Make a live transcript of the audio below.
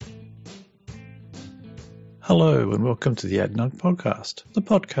Hello and welcome to the AdNug podcast, the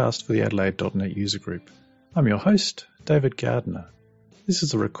podcast for the Adelaide.net user group. I'm your host, David Gardner. This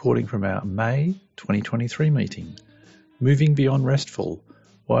is a recording from our May 2023 meeting, Moving Beyond RESTful,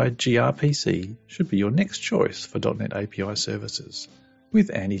 why gRPC should be your next choice for .NET API services,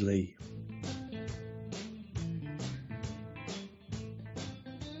 with Annie Lee.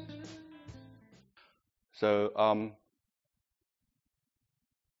 So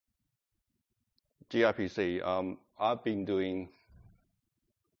gRPC, I've been doing,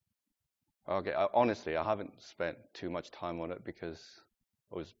 honestly, I haven't spent too much time on it because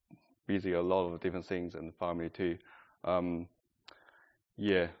I was busy a lot of different things and family too. A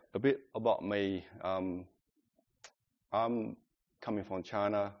bit about me. I'm coming from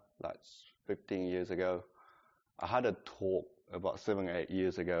China, that's 15 years ago. I had a talk about 7 or 8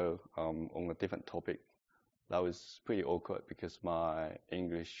 years ago on a different topic. That was pretty awkward because my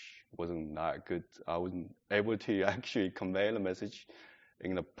English wasn't that good. I wasn't able to actually convey the message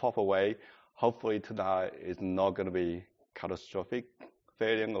in a proper way. Hopefully tonight is not going to be catastrophic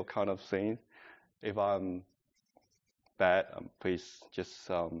failure or kind of thing. If I'm bad, please just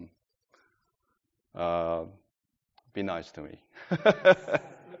be nice to me.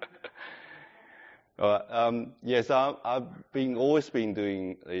 Yes, I've always been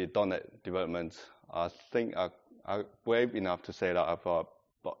doing the .NET development. I think I'm brave enough to say that I've got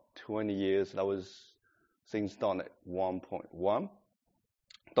about 20 years. That was since .NET 1.1,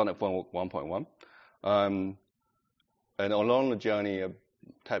 .NET 1.1. And along the journey, I've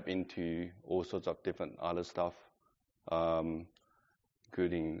tapped into all sorts of different other stuff,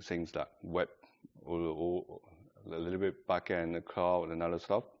 including things like web, or a little bit back-end, the cloud, and other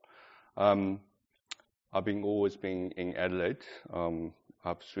stuff. I've always been in Adelaide. I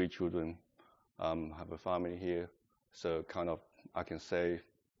have 3 children. Have a family here, so kind of I can say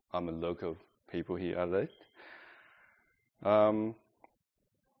I'm a local people here at Adelaide.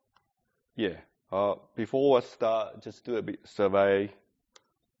 Before I start, just do a bit survey.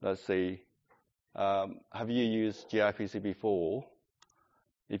 Let's see. Have you used gRPC before?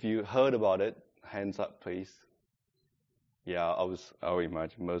 If you heard about it, hands up, please. Yeah, I would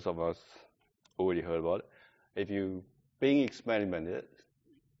imagine most of us already heard about it. If you've been experimented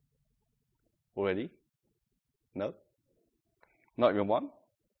already? No? Not even one?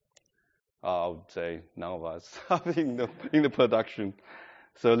 I would say none of us are in the production.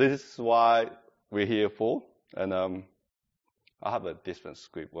 So this is why we're here for. And I have a different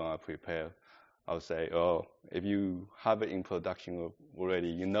script when I prepare. I'll say, if you have it in production already,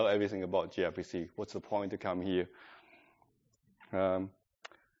 you know everything about gRPC. What's the point to come here? Have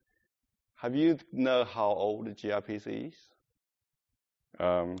you know how old the gRPC is?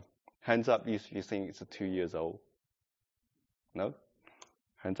 Hands up if you think it's 2 years old. No?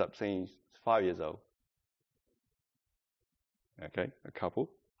 Hands up saying it's 5 years old. Okay, a couple.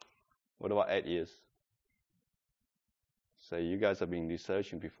 What about 8 years? So you guys have been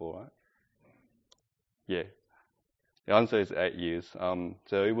researching before, right? Yeah. The answer is 8 years.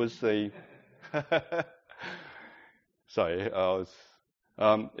 So it was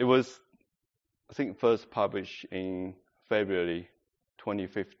it was, I think, first published in February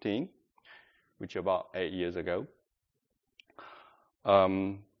 2015, which is about 8 years ago.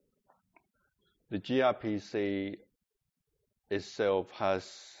 The gRPC itself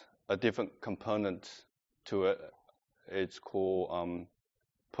has a different component to it. It's called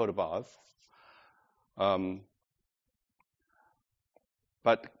protobuf.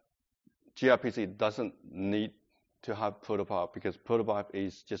 But gRPC doesn't need to have protobuf because protobuf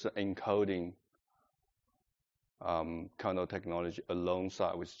is just an encoding kind of technology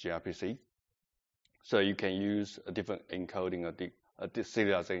alongside with gRPC. So you can use a different encoding, a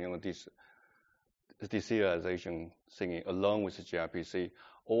deserialization thing along with the gRPC,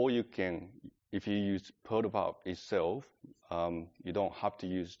 or you can, if you use protobuf itself, you don't have to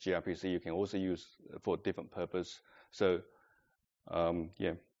use gRPC. You can also use for different purpose. So, a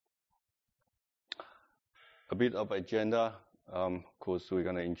bit of agenda. Of course, we're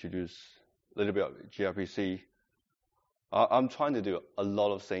going to introduce a little bit of gRPC. I'm trying to do a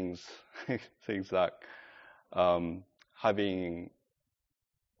lot of things, things like having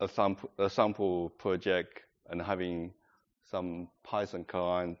a sample project and having some Python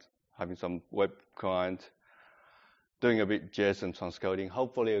client, having some web client, doing a bit JSON transcoding.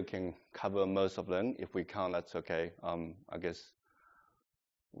 Hopefully we can cover most of them. If we can't, that's okay. I guess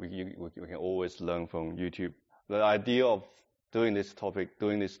we can always learn from YouTube. The idea of doing this talk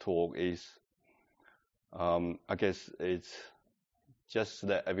is, I guess it's just to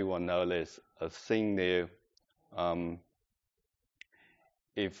let everyone know there's a thing there.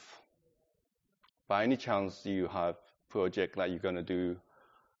 If by any chance you have project that you're going to do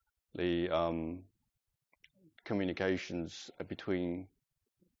the communications between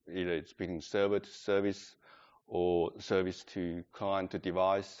either it's between server to service or service to client to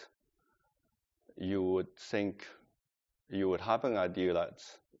device, you would think, you would have an idea that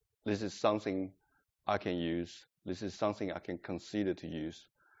this is something I can use, this is something I can consider to use.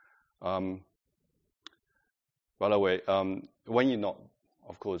 By the way, when you're not,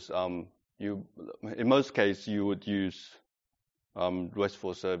 of course, in most cases you would use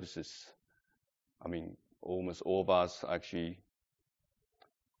RESTful services. I mean, almost all of us actually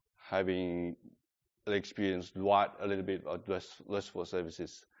having the experience write a little bit of RESTful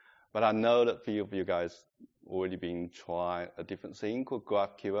services. But I know that a few of you guys already been trying a different thing called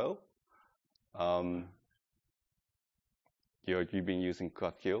GraphQL. You've been using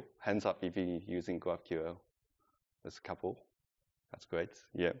GraphQL. Hands up if you're using GraphQL. There's a couple. That's great.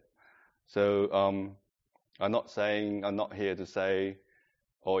 Yeah. So I'm not here to say,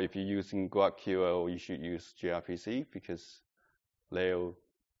 or if you're using GraphQL, you should use gRPC, because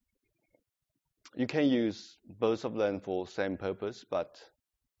you can use both of them for the same purpose, but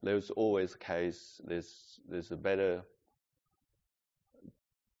there's always a case, there's a better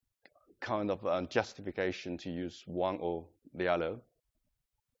kind of justification to use one or the other.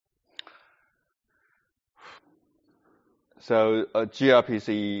 So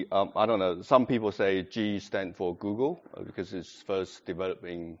gRPC, I don't know, some people say G stands for Google, because it's first developed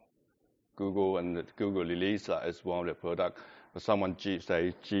in Google and the Google released that as one of their products. But someone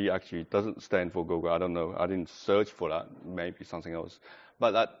say G actually doesn't stand for Google. I don't know. I didn't search for that. Maybe something else.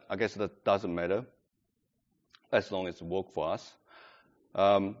 But that, I guess that doesn't matter as long as it works for us.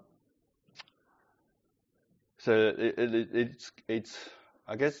 So it's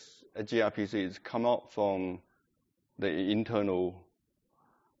I guess a gRPC is come out from the internal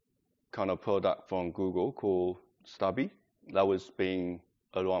kind of product from Google called Stubby. That was being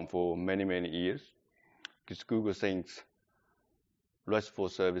around for many, many years, because Google thinks RESTful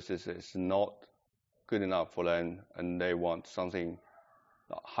services is not good enough for them, and they want something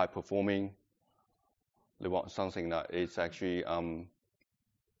high performing. They want something that is actually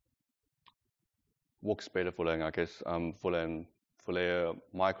works better for them, I guess, for their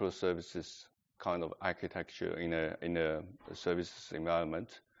microservices kind of architecture in a services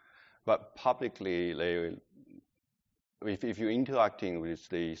environment. But publicly, if you're interacting with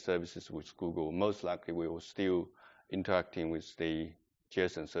the services with Google, most likely we will still interacting with the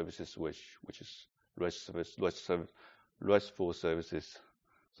JSON services, which is RESTful services.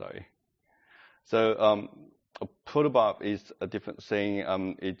 Sorry. So a protobuf is a different thing.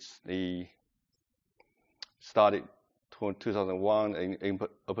 Started 2001 in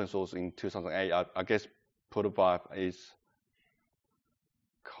open source in 2008. I guess protobuf is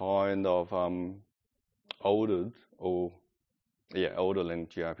kind of older than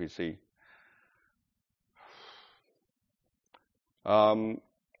gRPC.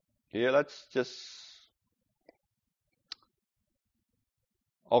 Let's just.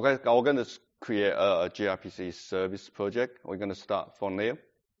 Okay, we're going to create a gRPC service project. We're going to start from there.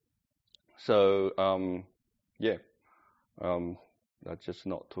 So that's just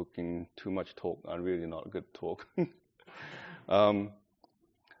not talking too much talk. I'm really not a good talk.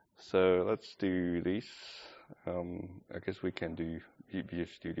 So let's do this. I guess we can do Visual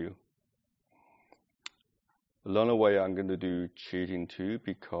Studio. Another way I'm going to do cheating too,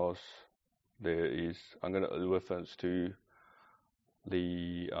 because I'm going to reference to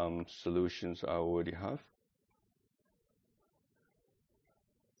the solutions I already have.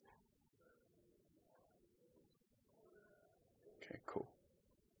 Okay, cool.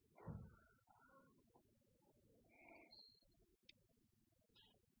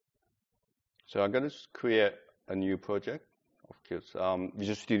 So I'm going to create a new project. Of course,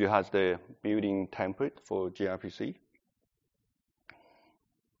 Visual Studio has the built-in template for gRPC.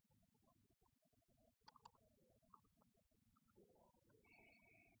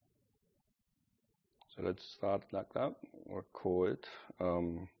 So let's start like that, or call it.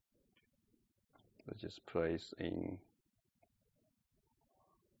 Let's just place in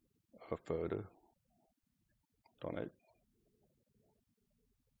a folder. .NET.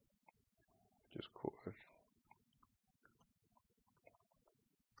 Just call it.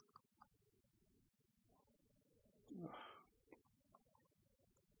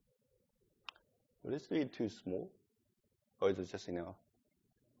 Will this be too small? Or is it just enough?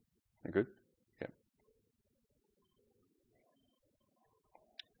 You good? Yeah.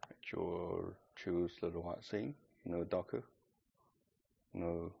 Make sure choose the right thing. No Docker.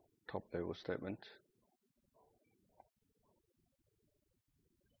 No top level statement.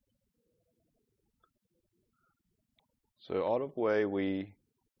 So out of the way, we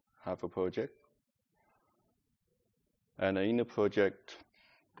have a project. And in the project,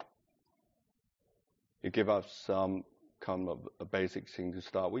 you give us some kind of a basic thing to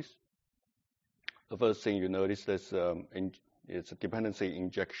start with. The first thing you notice is it's a dependency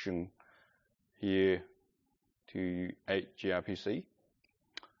injection here to 8 gRPC,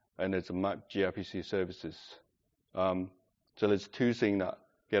 and it's a map gRPC services. So there's two things that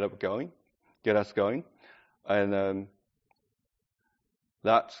get us going, and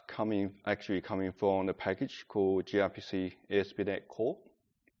that's actually coming from a package called gRPC ASP.NET Core.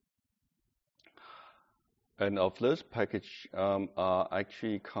 And of this package are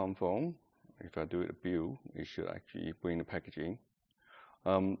actually come from, if I do a build, it should actually bring the package in.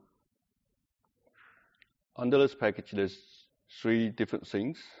 Under this package, there's 3 different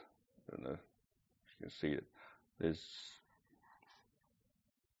things. I don't know if you can see it. There's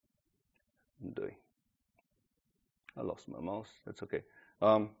I lost my mouse. That's okay.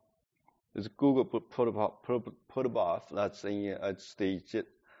 There's Google protobuf. That's it's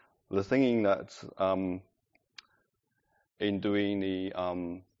the thing that's in doing the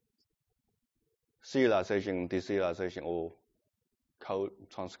serialization, deserialization, or code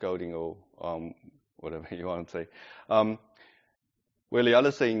transcoding, or whatever you want to say. Well, the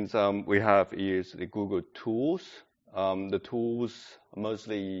other things we have is the Google tools. The tools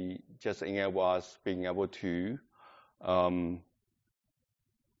mostly just enable us being able to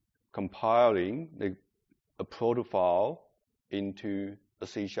compiling a proto file into a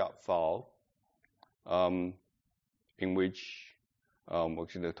C# file, in which we're going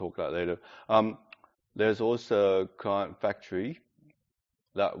to talk about later. There's also a client factory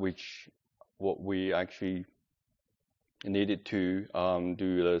what we actually needed to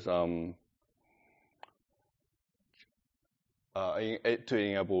do is to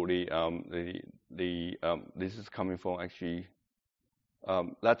enable this is coming from actually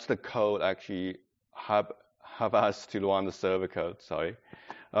that's the code actually have us to run the server code. Sorry.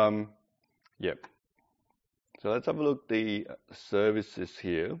 Yep. So let's have a look at the services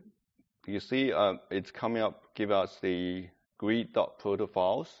here. You see it's coming up, give us the greet.proto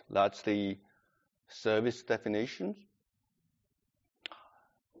files. That's the service definition,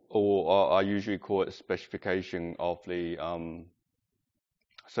 or I usually call it a specification of the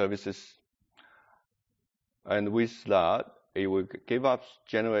services. And with that, it will give us,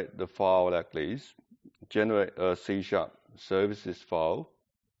 generate the file like this, generate a C# services file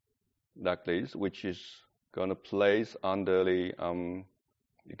like this, which is going to place under the,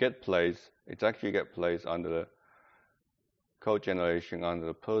 it actually get placed under the code generation under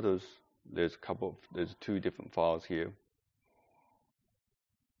the protos. There's 2 different files here.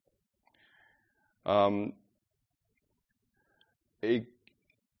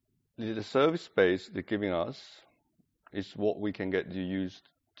 The service space they're giving us is what we can get to use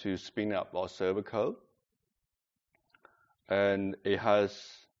to spin up our server code. And it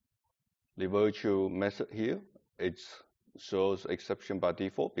has the virtual method here. It shows exception by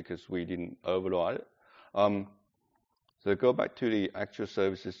default because we didn't override it. So go back to the actual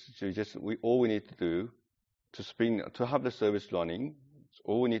services. All we need to do to have the service running,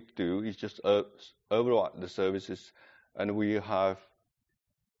 all we need to do is just override the services, and we have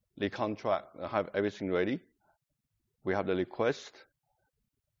the contract, have everything ready. We have the request,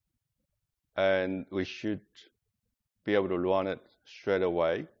 and we should be able to run it straight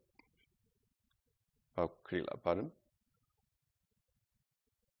away. I'll click that button.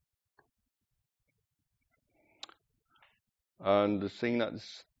 And the thing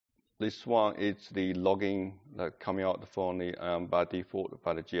this one is the logging that coming out from the by default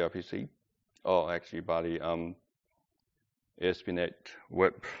by the gRPC, or actually by the ASP.NET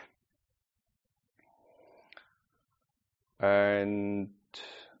Web. And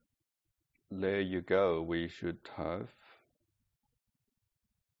there you go. We should have.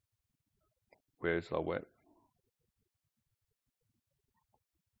 Where's our web?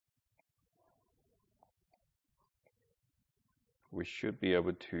 We should be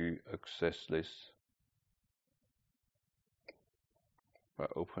able to access this by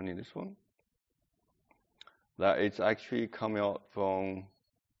opening this one. That it's actually coming out from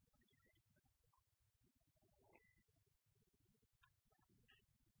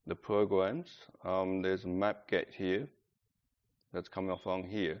the programs. There's a map get here that's coming out from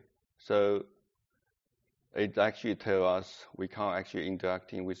here. So it actually tells us we can't actually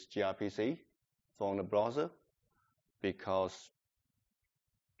interacting with gRPC from the browser because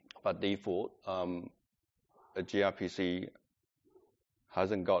by default, a gRPC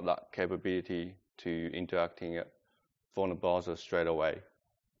hasn't got that capability to interacting from the browser straight away.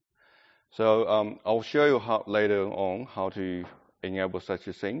 So I'll show you later on how to enable such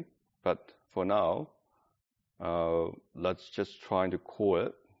a thing. But for now, let's just try to call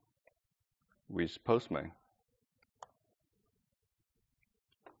it with Postman.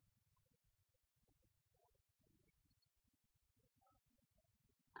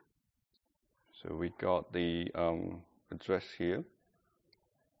 So we got the address here.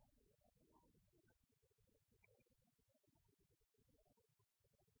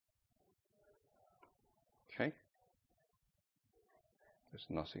 Okay. There's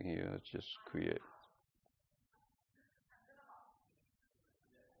nothing here. Let's just create.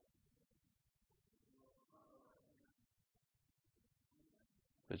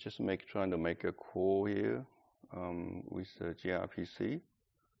 Let's just trying to make a call here with the gRPC.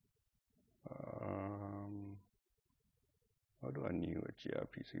 How do I new a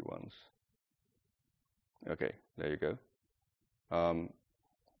gRPC once? Okay, there you go.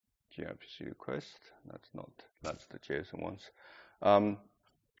 gRPC request. That's the JSON ones.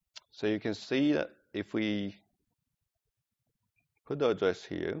 So you can see that if we put the address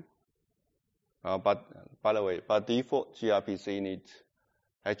here, but by the way, by default, gRPC needs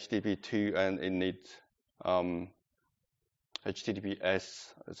HTTP2 and it needs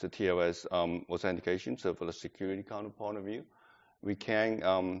HTTPS as a TLS authentication. So for the security kind of point of view, we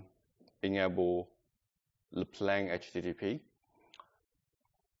can enable the plain HTTP.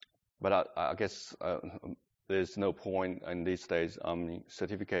 But I guess there's no point in these days.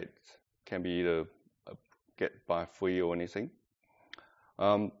 Certificates can be either get by free or anything.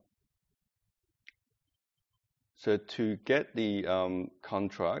 So to get the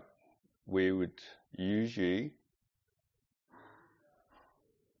contract, we would usually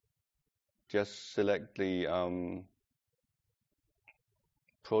just select the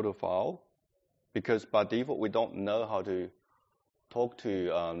protocol, because by default we don't know how to talk to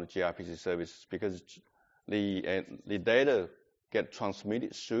gRPC services, because the data get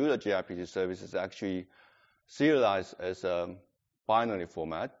transmitted through the gRPC service is actually serialized as a binary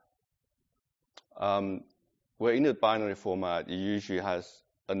format. Where in the binary format, it usually has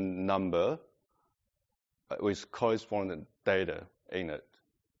a number with corresponding data in it.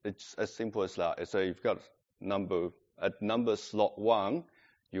 It's as simple as that. So you've got at number slot 1,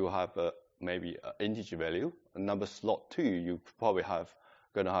 you have maybe an integer value. At number slot 2, you probably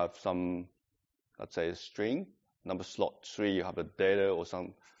going to have some, let's say, a string. Number slot 3, you have the data or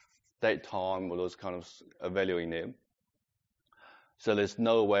some date time or those kind of value in there. So there's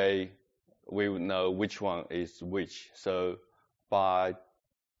no way we would know which one is which. So by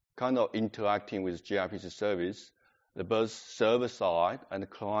kind of interacting with gRPC service, the both server side and the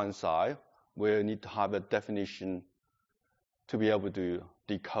client side will need to have a definition to be able to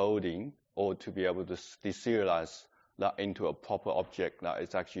decoding or to be able to deserialize that into a proper object that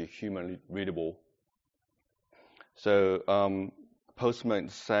is actually human readable. So Postman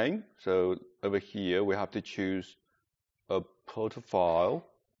is the same. So over here we have to choose a protofile.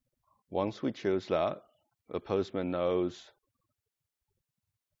 Once we choose that, a Postman knows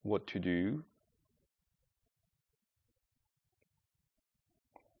what to do.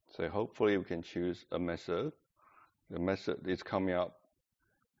 So hopefully we can choose a method. The method is coming up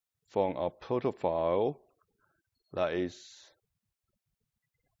from our protofile that is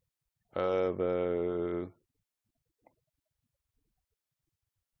over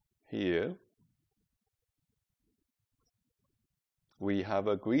here. We have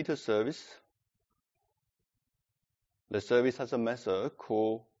a greeter service. The service has a method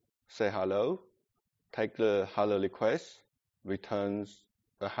called say hello, take the hello request, returns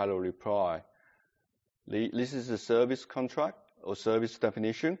a hello reply. This is the service contract or service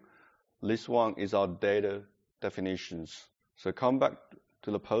definition. This one is our data definitions. So come back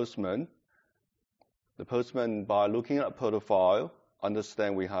to the Postman. The Postman, by looking at protofile,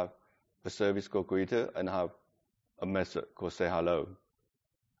 understand we have a service called greeter and have a method called say hello.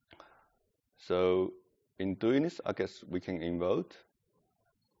 So in doing this, I guess we can invoke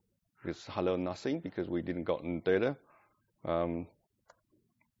this hello nothing because we didn't got any data. I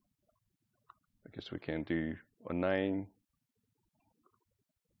guess we can do a name.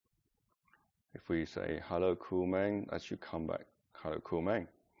 If we say hello cool man, that should come back hello cool man.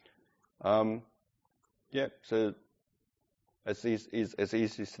 Yeah, so as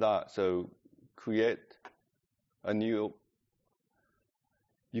easy as that. So you create a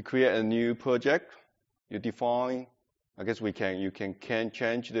new project, you define, I guess you can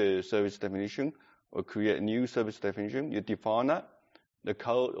change the service definition or create a new service definition. You define that, the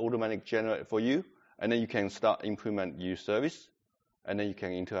code automatically generate for you, and then you can start implement new service, and then you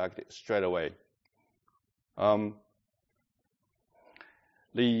can interact it straight away.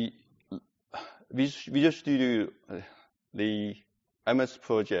 we just do the MS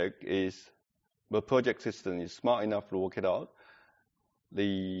project the project system is smart enough to work it out.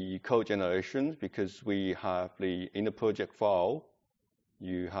 The code generations, because we have in the project file,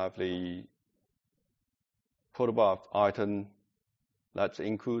 you have the protobuf item that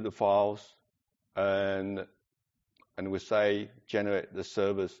include the files, and we say generate the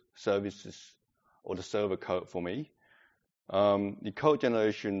services or the server code for me. The code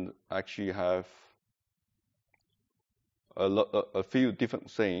generation actually have a few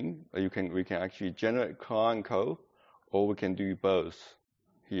different things. We can actually generate client code, or we can do both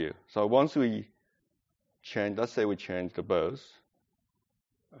here. So once we change, let's say we change the both,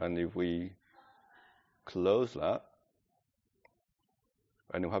 and if we close that,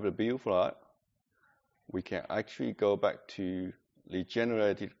 and we have the build flag, we can actually go back to the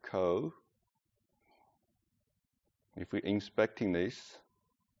generated code. If we're inspecting this,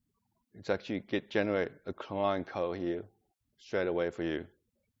 it's actually generate a client code here straight away for you.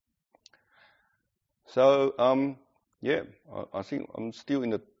 So yeah, I think I'm still in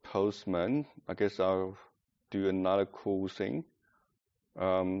the Postman. I guess I'll do another cool thing.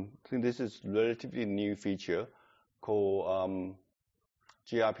 I think this is relatively new feature called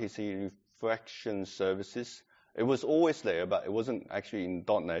gRPC reflection services. It was always there, but it wasn't actually in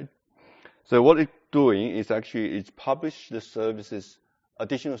 .NET. So what it's doing is actually it's publish the services,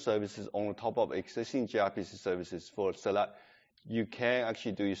 additional services on the top of existing gRPC services so that you can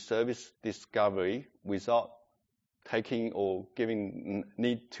actually do service discovery without taking or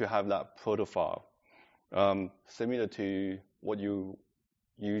need to have that profile. Similar to what you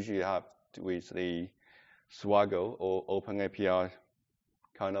usually have with the Swaggle or Open API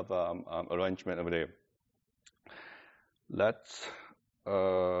kind of arrangement over there. Let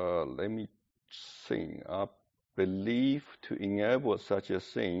me think. I believe to enable such a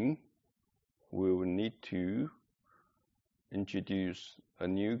thing, we will need to introduce a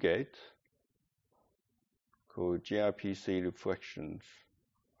new gate called gRPC reflections.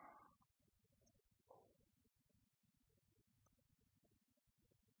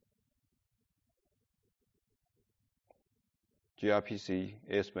 gRPC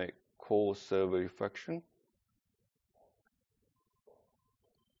estimate call server reflection.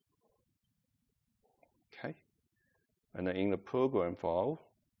 Okay, and then in the program file,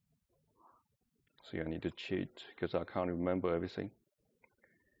 see, I need to cheat because I can't remember everything.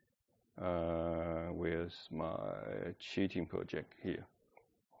 Where's my cheating project here?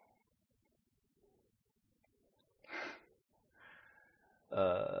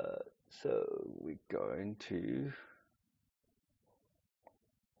 So we're going to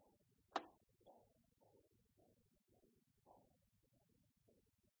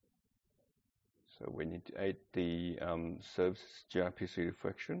we need to add the service gRPC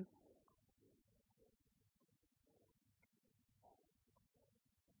reflection.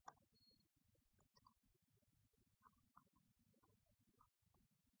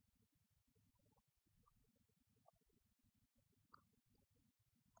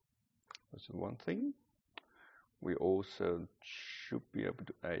 That's one thing. We also should be able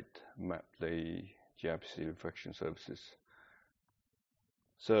to map the gRPC reflection services.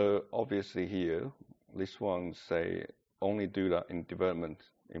 So obviously here, this one say only do that in development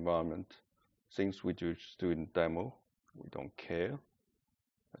environment. Things we just do in demo, we don't care.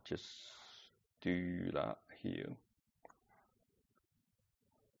 I just do that here.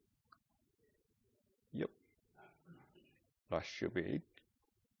 Yep, that should be it.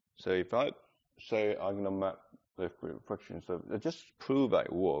 So if I say I'm going to map the reflection service, just prove that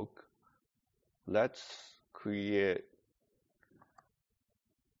it works. Let's create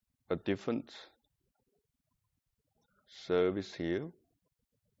a different service here.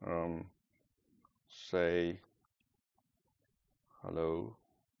 Say hello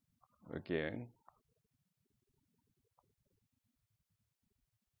again.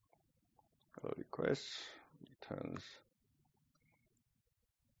 Hello request returns.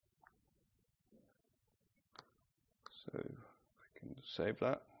 So we can save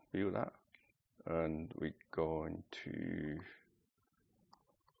that, view that, and we're going to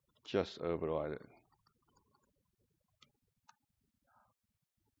just override it.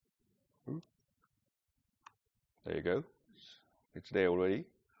 There you go. It's there already.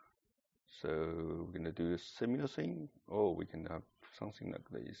 So we're going to do a similar thing, or we can have something like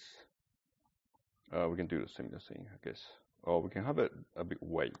this. We can do a similar thing, I guess. Or we can have it a bit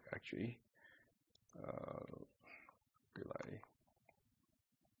wait, actually. Delay.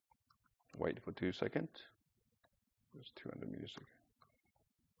 Wait for 2 seconds. Just 200 milliseconds.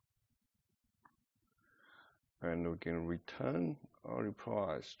 And we can return our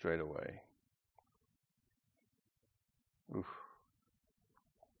reply straight away. Oof.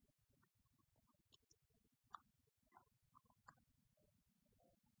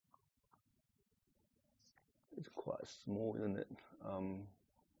 It's quite small, isn't it?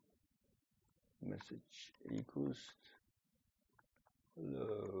 Message equals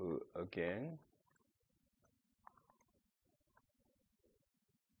hello again.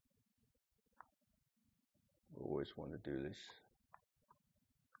 Always want to do this.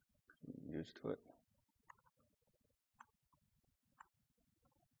 I'm used to it.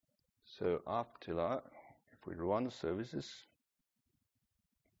 So after that, if we run the services,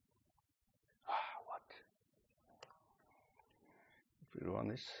 what? If we run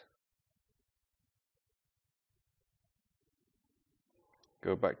this,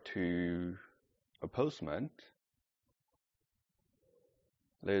 go back to a postman,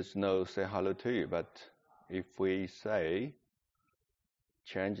 there's no say hello to you, but if we say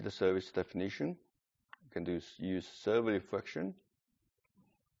change the service definition, you can use server reflection.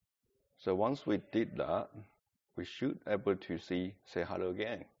 So once we did that, we should be able to say hello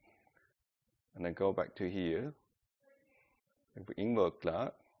again. And then go back to here. If we invoke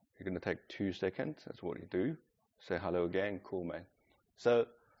that, it's going to take 2 seconds. That's what you do. Say hello again, cool man. So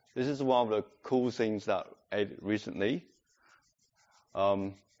this is one of the cool things that I added recently,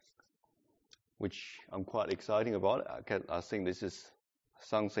 which I'm quite excited about. I think this is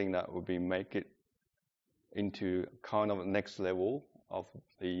something that will make it into kind of the next level of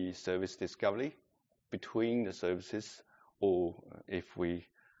the service discovery between the services, or if we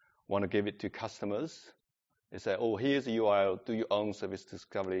want to give it to customers, they say, oh, here's the URL, do your own service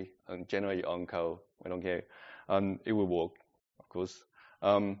discovery and generate your own code. We don't care. It will work, of course.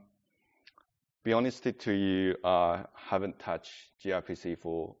 Be honest to you, I haven't touched gRPC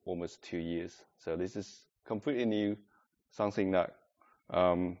for almost 2 years. So this is completely new, something that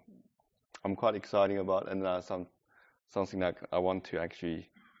I'm quite excited about, and something that I want to actually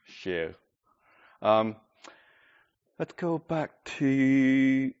share. Let's go back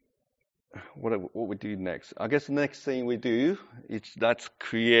to what we do next. I guess the next thing we do is let's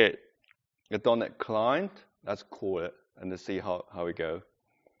create a .NET client. Let's call it and let's see how we go.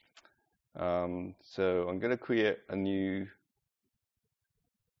 So I'm going to create a new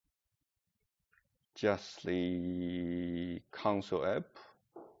Justly console app.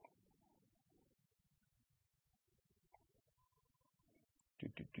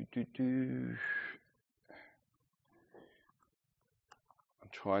 I'm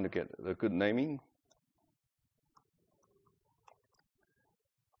trying to get the good naming.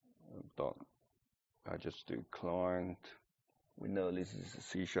 I just do client. We know this is a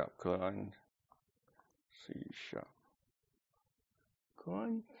C# client. C#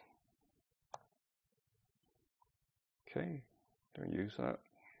 client. Okay, don't use that.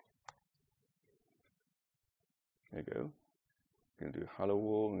 There you go. I'm going to do hello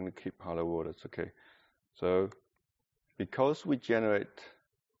world. I'm going to keep hello world. That's okay. So because we generate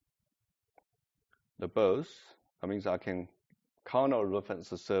the both, that means I can kind of reference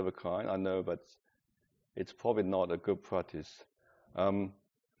the server client. I know, but it's probably not a good practice. What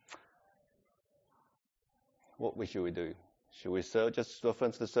should we do? Should we just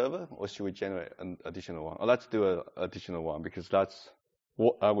reference the server, or should we generate an additional one? Let's do an additional one, because that's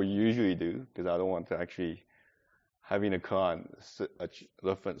what I would usually do, because I don't want to actually having a client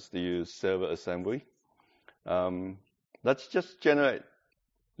reference the server assembly. Let's just generate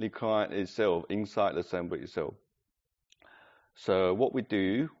the client itself inside the assembly itself. So what we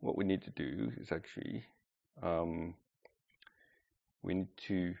need to do is actually, we need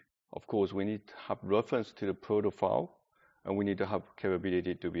to have reference to the protocol, and we need to have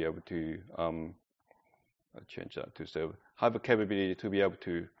capability to be able to change that to server. Have a capability to be able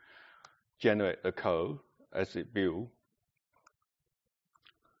to generate the code as it builds.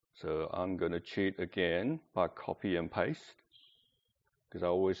 So I'm going to cheat again by copy and paste, because I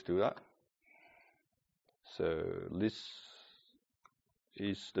always do that. So this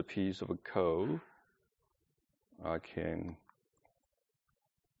is the piece of a code I can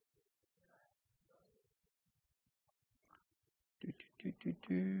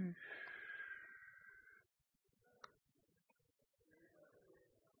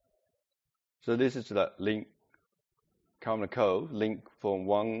So this is that link, common code, link from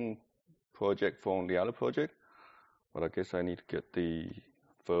one project from the other project. But I guess I need to get the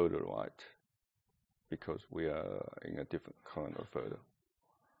folder right, because we are in a different kind of folder.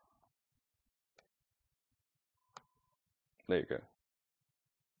 There you go.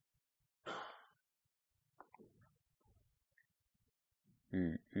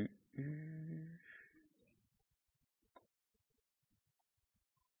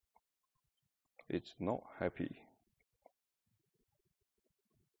 It's not happy.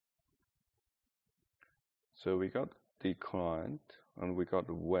 So we got the client and we got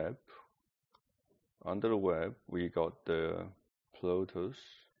the web. Under the web, we got the Protos,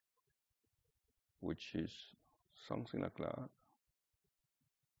 which is something like that.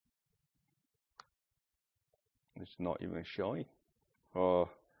 It's not even showing. Oh,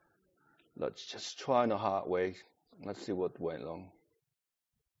 let's just try the hard way. Let's see what went wrong.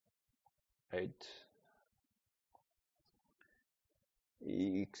 8.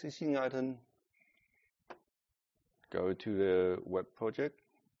 Existing item. Go to the web project.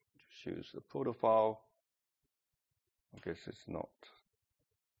 Choose the profile. I guess it's not.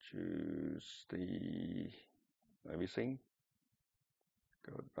 Choose the everything.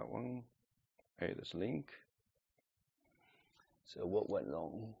 Go to that one. Add this link. So what went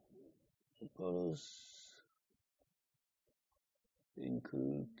wrong? Suppose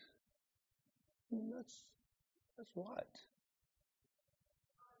include. That's right.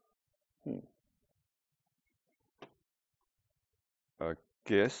 I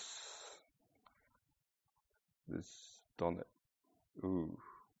guess this done it. Ooh.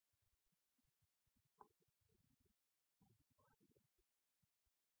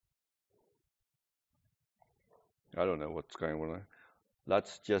 I don't know what's going on.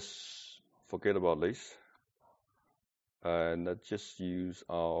 Let's just forget about this. And let's just use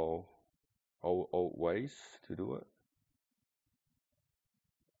our old ways to do it.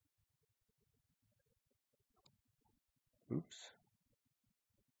 Oops.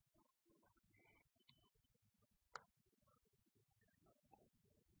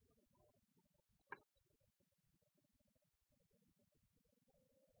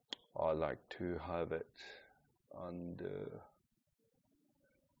 I like to have it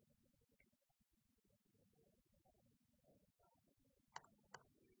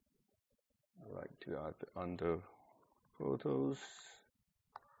under photos,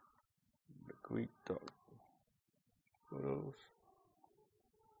 the Greek photos.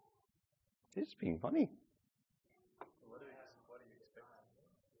 It's been funny. What do you expect?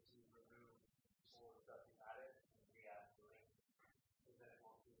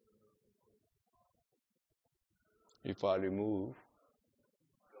 If I remove,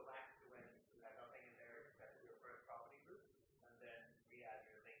 go back to when you had nothing in there except your first property group, and then re-add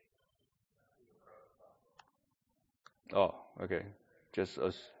your link to your profile. oh, okay, just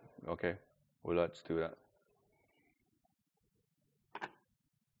us, okay, well, let's do that.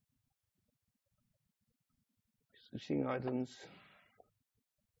 Switching items.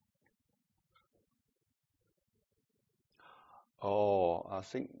 Oh, I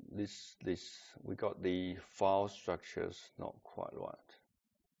think this we got the file structures not quite right.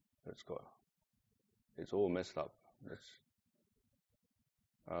 Let's go. It's all messed up.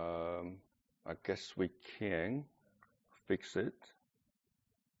 I guess we can fix it.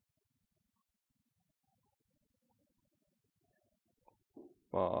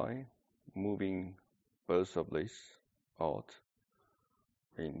 By moving both of these out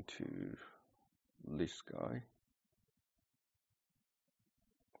into this guy.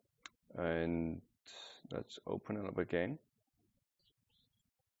 And let's open it up again.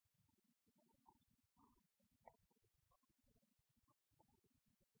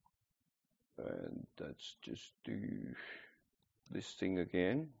 And let's just do this thing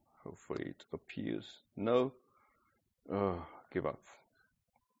again. Hopefully it appears. No. Give up.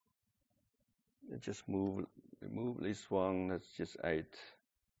 Just remove this one. Let's just add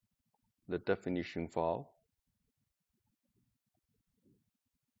the definition file.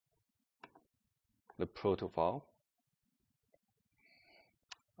 The proto file.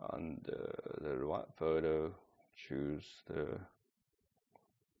 And the right photo, choose the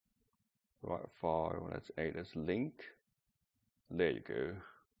right file. Let's add this link. There you go.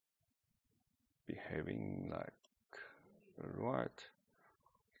 Behaving like the right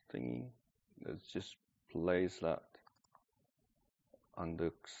thingy. Let's just place that on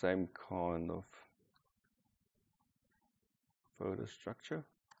the same kind of photo structure.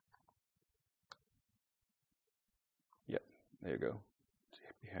 Yep, there you go. It's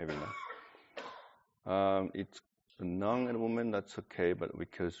behaving now. It's none at the moment. That's okay, but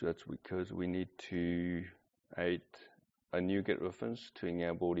because we need to add a new get reference to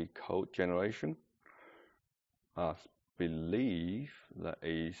enable the code generation. I believe that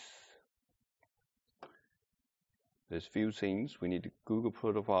is. There's few things. We need Google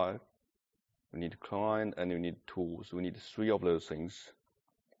profile, we need client, and we need tools. We need 3 of those things.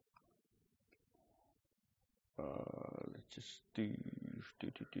 Let's just do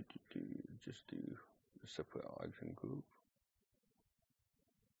a separate icon group.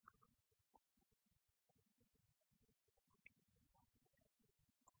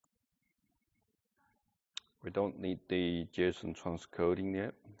 we don't need the JSON transcoding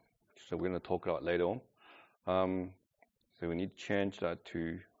yet, so we're going to talk about later on. So we need to change that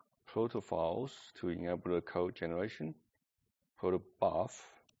to protofiles to enable the code generation. Protobuf,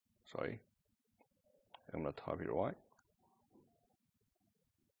 sorry, I'm going to type it right.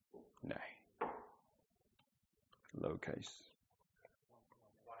 No. Lowercase.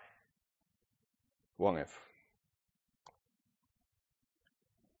 1F.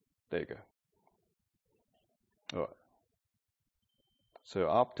 There you go. All right. So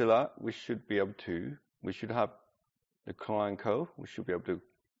after that, we should have the client code. We should be able to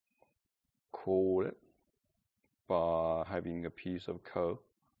call it by having a piece of code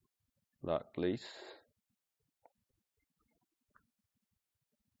like this.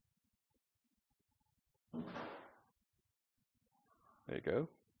 There you go.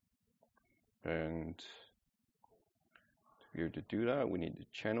 And to be able to do that, we need the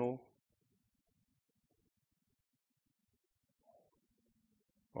channel.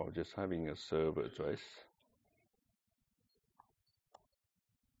 Or just having a server address.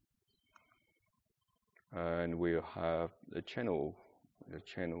 And we'll have the channel. The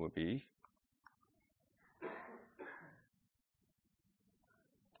channel will be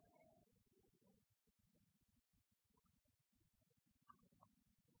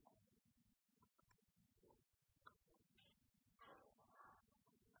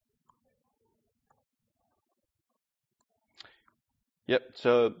Yep,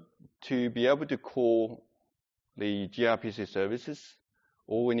 so to be able to call the gRPC services,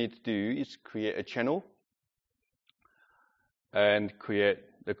 all we need to do is create a channel and create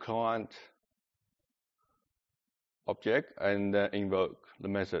the client object and invoke the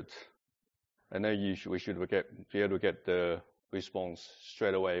method. And then we should be able to get the response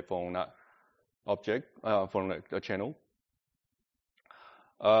straight away from that object, from the channel.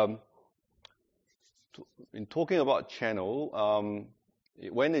 In talking about channel,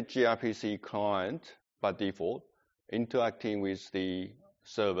 when the gRPC client, by default, interacting with the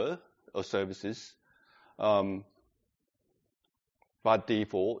server or services, by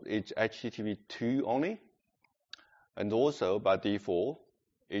default, it's HTTP2 only. And also, by default,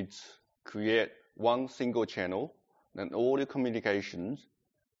 it's create one single channel, and all the communications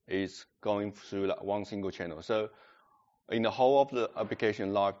is going through that one single channel. So in the whole of the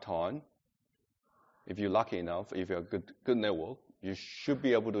application lifetime, if you're lucky enough, if you're a good network, you should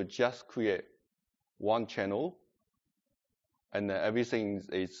be able to just create one channel, and then everything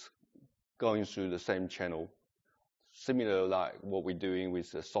is going through the same channel. Similar like what we're doing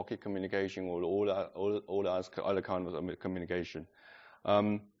with the socket communication or all that other kind of communication.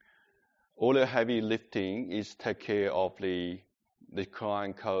 All the heavy lifting is take care of the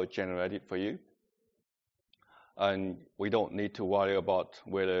client code generated for you, and we don't need to worry about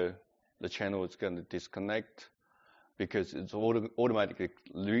whether the channel is going to disconnect, because it's automatically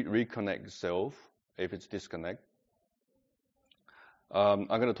reconnect itself if it's disconnect. I'm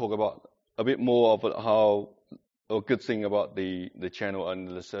going to talk about a bit more about how a good thing about the channel and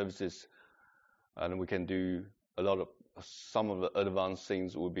the services, and we can do some of the advanced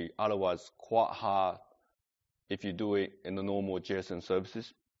things would be otherwise quite hard if you do it in the normal JSON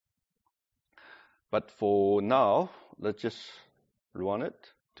services. But for now, let's just run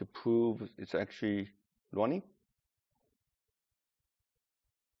it to prove it's actually running.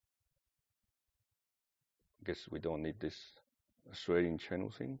 I guess we don't need this threading channel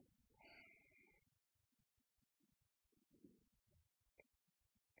thing.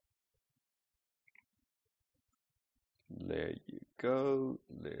 There you go.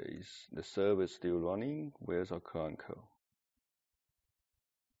 There is the server is still running. Where's our client code?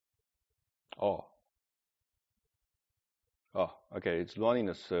 Oh, okay. It's running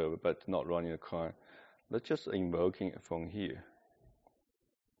the server, but not running the client. Let's just invoking it from here.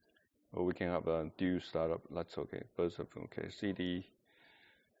 Or we can have a do startup. That's okay. Both of them. Okay. CD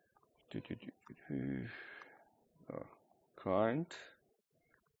client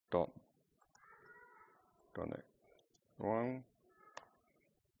 .net 1.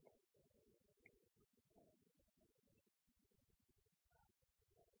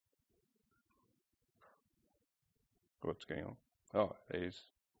 What's going on? Oh, there's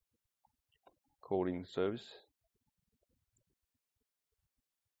calling service.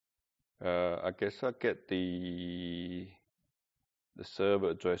 I guess I get the server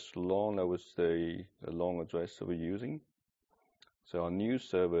address long. That was the long address that we're using. So our new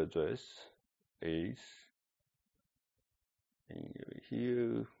server address is in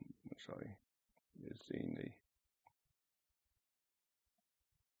here. Sorry, it's in the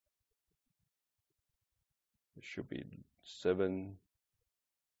it should be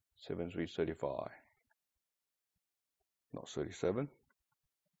 77335. not 37.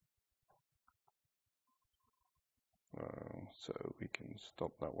 So we can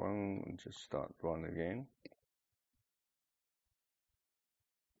stop that one and just start running again.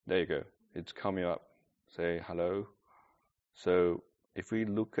 There you go. It's coming up. Say hello. So if we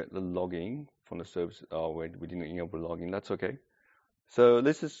look at the logging from the service, we didn't enable logging. That's okay. So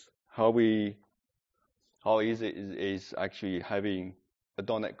this is how easy it is actually having a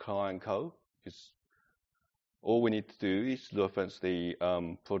 .NET client code. Because all we need to do is reference the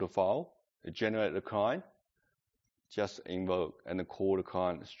protocol, generate the client, just invoke and call the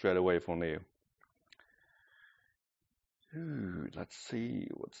client straight away from there. Let's see,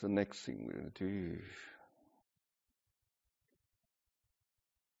 what's the next thing we're going to do?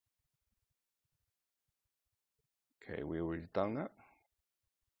 Okay, we already done that.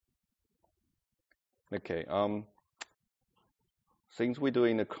 Okay, since we're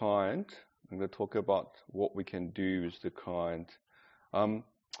doing the client, I'm going to talk about what we can do with the client. One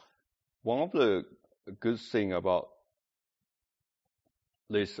of the good thing about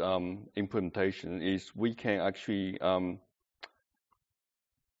this implementation is we can actually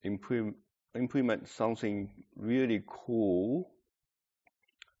implement something really cool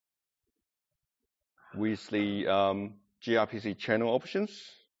with the gRPC channel options.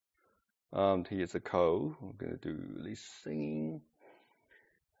 Here's the code. I'm going to do this thing.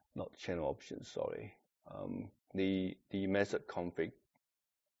 Not channel options, sorry. The method config.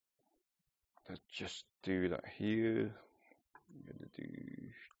 Let's just do that here. I'm going to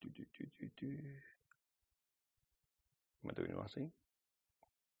do. Am I doing nothing?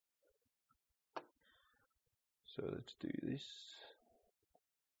 So let's do this.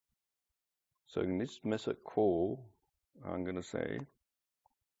 So in this method call, I'm going to say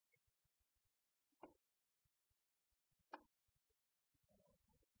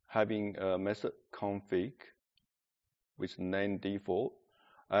having a method config with name default,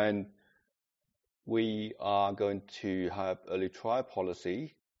 and we are going to have a retry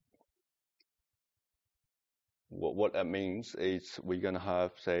policy. What that means is we're going to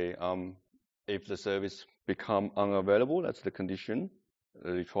have, say, if the service become unavailable, that's the condition, the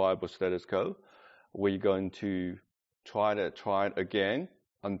retriable status code, we're going to try it again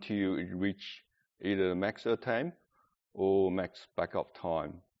until it reach either max time or max backup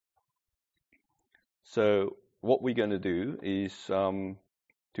time. So what we're going to do is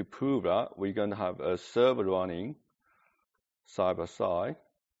to prove that we're going to have a server running side by side,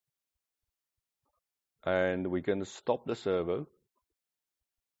 and we're going to stop the server.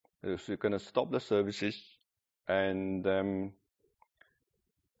 So we're going to stop the services and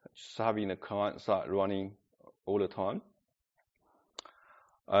just having a client side running all the time.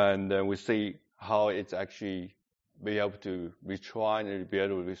 And then we see how it's actually be able to retry and be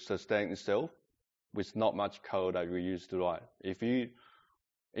able to sustain itself with not much code that we used to write. If you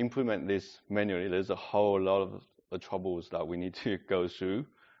implement this manually, there's a whole lot of the troubles that we need to go through.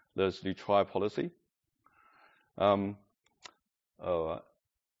 There's retry policy. I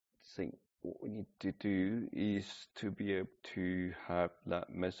think what we need to do is to be able to have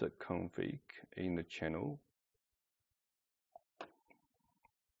that method config in the channel.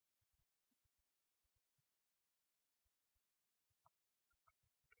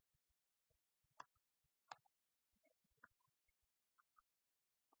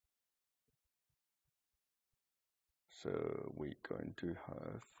 So we're going to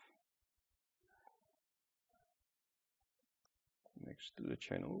have next to the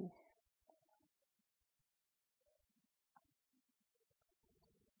channel.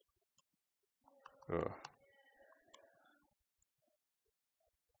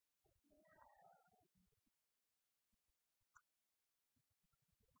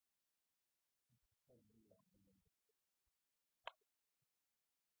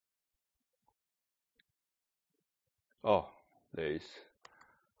 Oh, there is.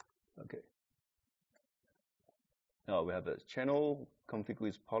 Okay. Now we have the channel config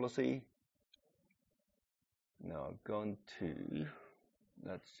with policy. Now I'm going to,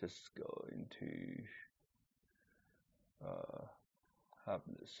 let's just go into have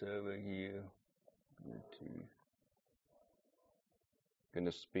the server here. Going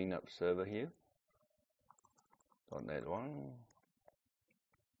to spin up server here. .NET 1.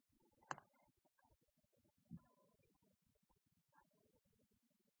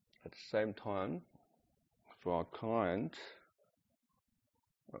 At the same time, for our client,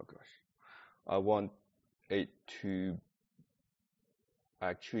 oh gosh, I want it to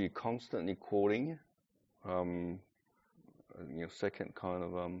actually constantly calling, second kind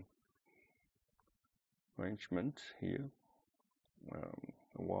of arrangement here,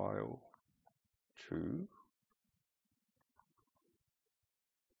 while true.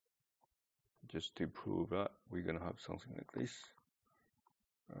 just to prove that, we're going to have something like this.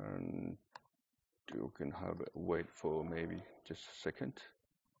 And you can have it wait for maybe just a second.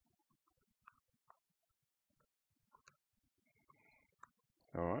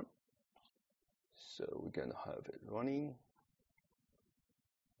 All right. So we're going to have it running.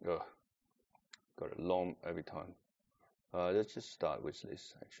 Oh, got it long every time. Let's just start with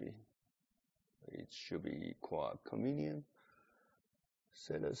this, actually. It should be quite convenient.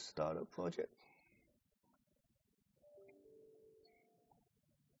 So let's start a project.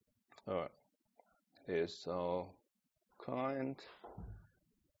 All right. Here's our client.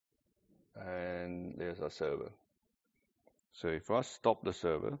 And there's our server. So if I stop the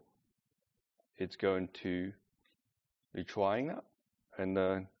server, it's going to be trying that.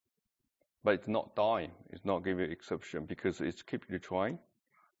 And but it's not dying. It's not giving exception because it's keeping trying.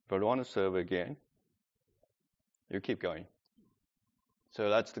 If I run the server again, you keep going. So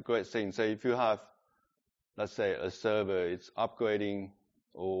that's the great thing. So if you have, let's say, a server, it's upgrading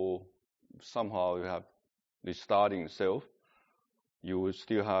or somehow you have restarting itself, you will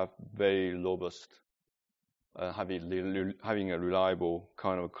still have very robust, having a reliable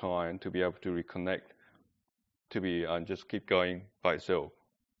kind of client to be able to reconnect, to be and just keep going by itself.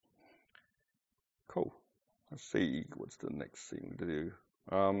 Cool. Let's see what's the next thing to do.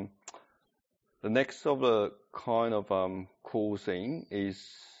 The next of the kind of cool thing is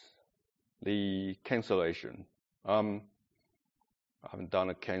the cancellation. I haven't done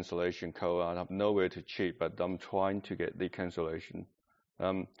a cancellation code. I have nowhere to cheat, but I'm trying to get the cancellation.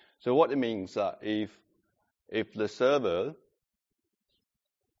 So what it means that if the server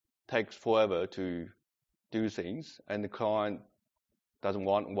takes forever to do things and the client doesn't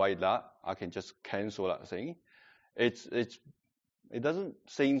want to wait that, I can just cancel that thing. It doesn't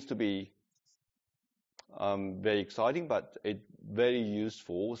seem to be very exciting, but it's very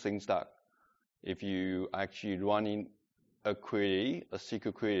useful. Things that if you actually running a query, a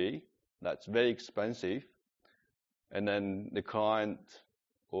SQL query, that's very expensive, and then the client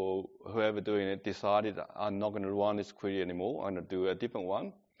or whoever doing it decided I'm not going to run this query anymore, I'm going to do a different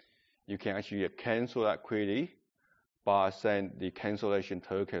one, you can actually cancel that query by saying the cancellation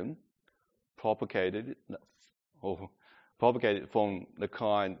token propagated from the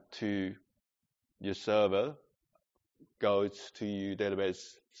client to your server, goes to your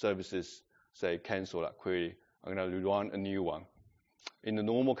database services, say cancel that query, I'm going to run a new one. In the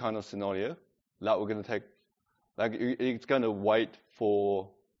normal kind of scenario, that we're going to take, like it's going to wait for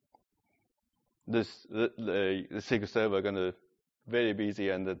the SQL server going to very busy,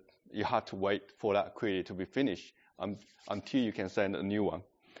 and you have to wait for that query to be finished until you can send a new one.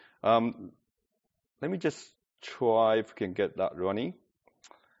 Let me just try if we can get that running.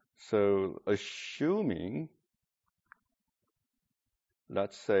 So assuming,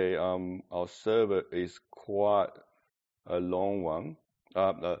 let's say our server is quite a long one,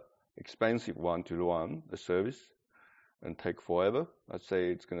 expensive one to run the service and take forever. Let's say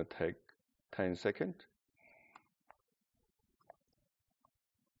it's going to take 10 seconds.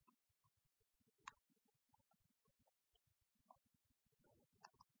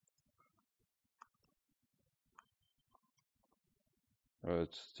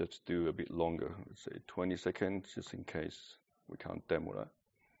 Let's just do a bit longer. Let's say 20 seconds, just in case we can't demo that.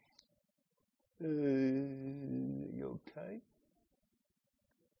 You okay?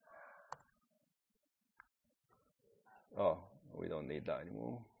 Oh, we don't need that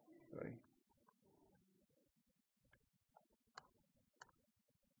anymore. Sorry.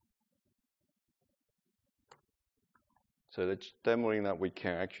 So that's demoing that we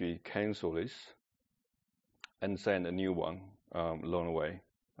can actually cancel this and send a new one along the way.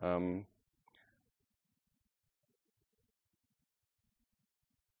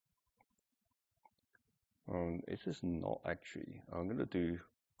 It is not actually. I'm going to do,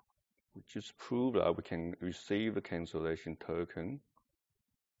 we just prove that we can receive the cancellation token.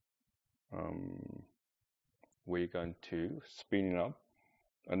 We're going to spin it up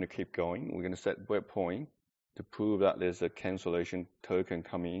and keep going. We're going to set breakpoint to prove that there's a cancellation token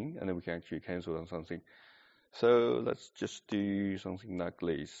coming in, and then we can actually cancel on something. So let's just do something like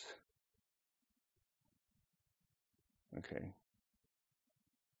this. Okay.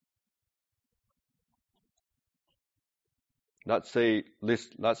 Let's say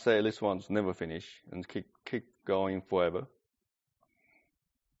this one's never finished and keep going forever.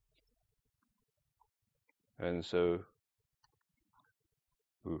 And so,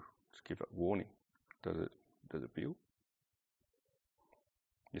 let's give a warning. Does it build?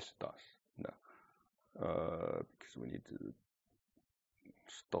 Yes, it does. No. Because we need to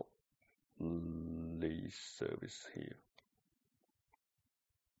stop the service here.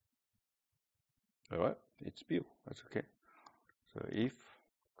 All right, it's built. That's okay. So if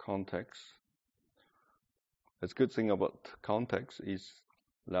context, the good thing about context is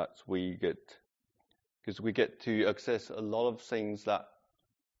that we get to access a lot of things that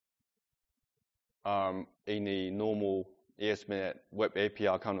in a normal ASP.NET Web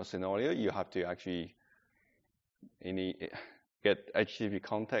API kind of scenario, you have to actually get HTTP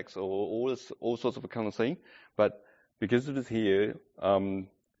context or all sorts of kind of thing. But because it is here,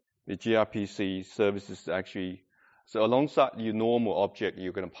 the gRPC services actually, so alongside your normal object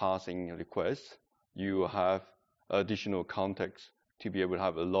you're going to pass in requests, you have additional context to be able to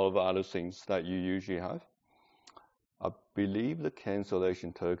have a lot of other things that you usually have. I believe the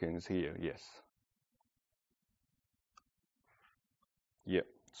cancellation token is here, yes. Yeah,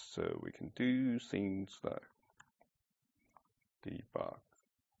 so we can do things like debug.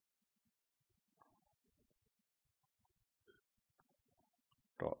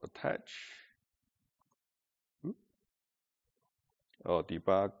 Dot attach. Or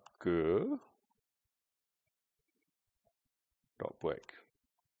debugger. Dot break.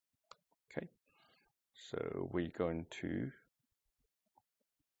 Okay, so we're going to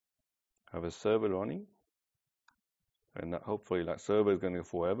have a server running, and hopefully that server is going to go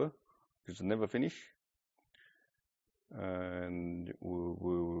forever because it never finish. And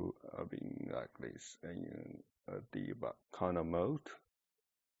we'll be like this in a debug kind of mode.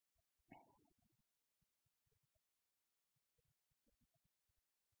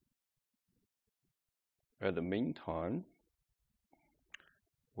 At the meantime,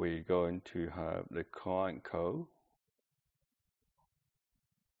 we're going to have the client code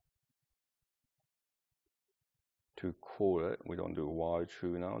to call it. We don't do while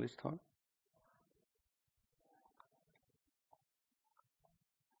true now this time.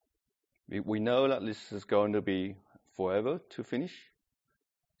 We know that this is going to be forever to finish.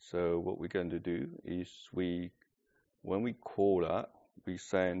 So what we're going to do is when we call that, we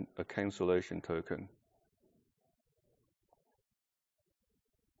send a cancellation token.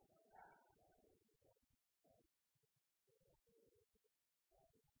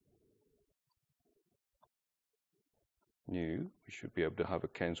 New, we should be able to have a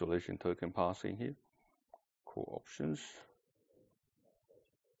cancellation token passing here. Core options.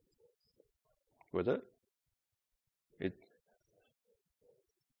 With it?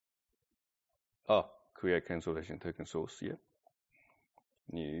 Create cancellation token source, yeah.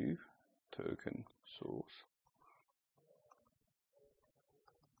 New token source.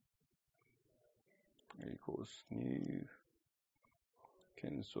 Equals new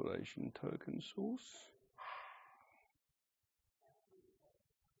cancellation token source.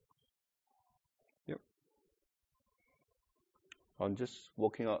 Yep. I'm just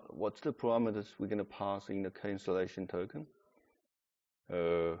working out what's the parameters we're going to pass in the cancellation token.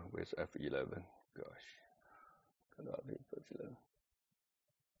 Where's F11? Gosh. F11.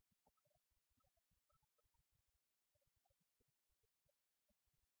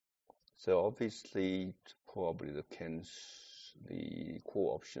 So obviously, probably the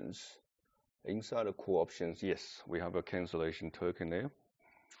core options. Inside the core options, yes, we have a cancellation token there.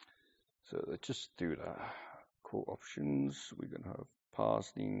 So let's just do that. Core options, we're going to have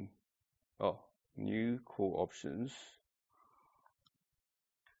passed in, new core options.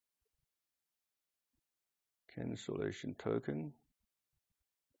 Cancellation token.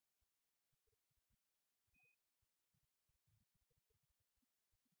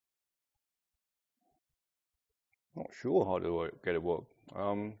 Not sure how to get it work.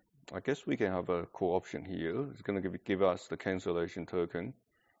 I guess we can have a core option here. It's going to give us the cancellation token.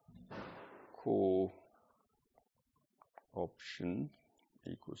 Core option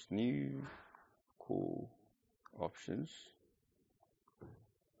equals new core options.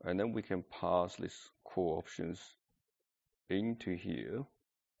 And then we can pass this core options into here.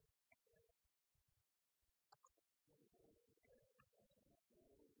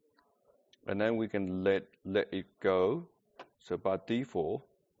 And then we can let it go. So by default,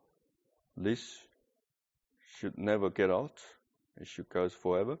 this should never get out. It should go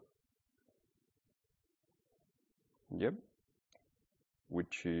forever. Yep.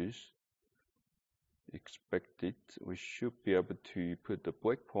 Which is expected. We should be able to put the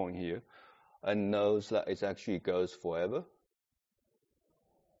breakpoint here and knows that it actually goes forever.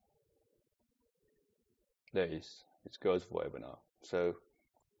 There it is. It goes forever now. So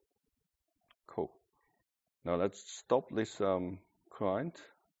cool. Now let's stop this client.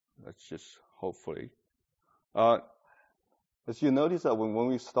 Let's just hopefully. As you notice that when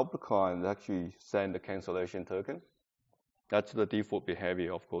we stop the client, it actually send the cancellation token. That's the default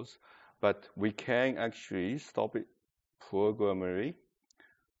behavior, of course. But we can actually stop it programmably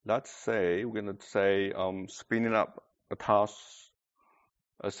let's say we're going to say spinning up a task,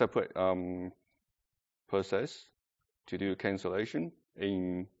 a separate process to do cancellation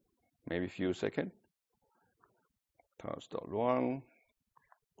in maybe a few seconds. Task.run.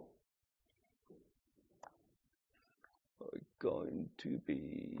 Going to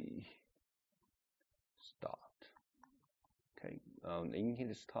be start. Okay, in here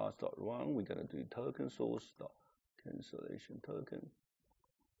is task.run. We're going to do token source dot cancellation token.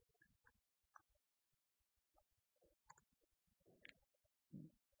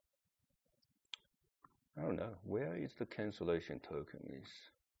 I don't know, where is the cancellation token is?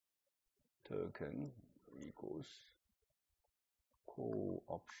 Token equals call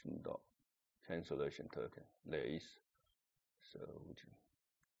option dot cancellation token. There is.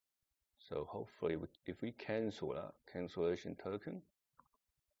 So hopefully if we cancel that cancellation token,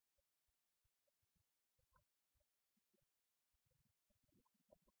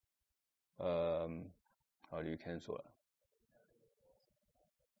 how do you cancel that?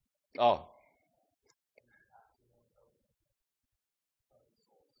 Oh.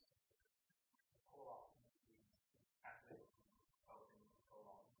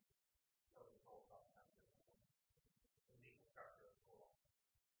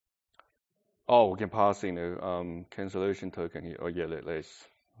 Oh, we can pass in a cancellation token here. Oh yeah, let's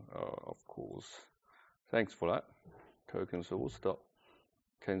of course. Thanks for that. Token source dot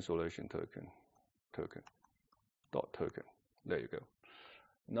cancellation token dot token. There you go.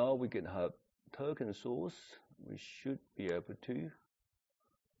 Now we can have token source. We should be able to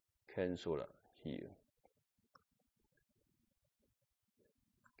cancel that here.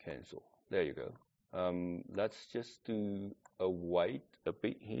 Cancel. There you go. Let's just do a wait a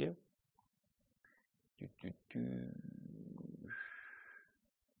bit here.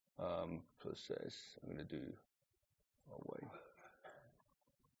 Process. I'm going to do a wait.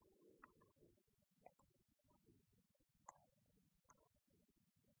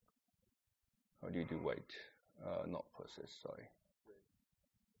 How do you do wait? Not process, sorry.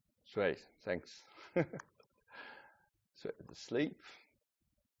 Straight, thanks. So the sleep.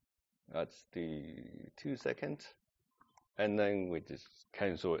 That's the 2 seconds. And then we just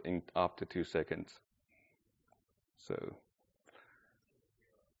cancel it in after 2 seconds. So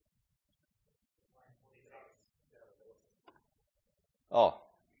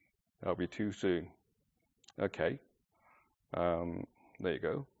that'll be too soon. Okay. There you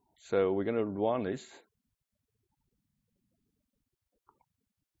go. So we're going to run this.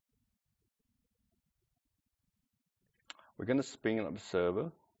 We're going to spin up the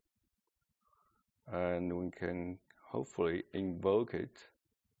server, and we can hopefully invoke it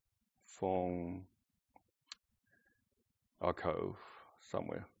from our code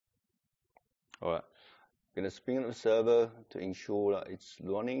somewhere. All right. We're going to spin up the server to ensure that it's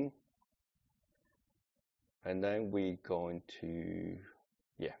running. And then we're going to,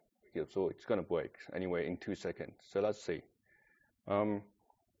 so it's going to break anyway in 2 seconds. So let's see. We're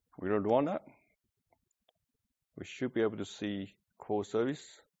going to run that. We should be able to see core service.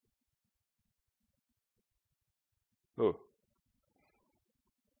 Oh.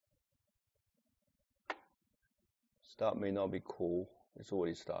 Start may not be core. It's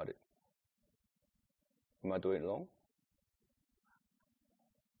already started. Am I doing it wrong?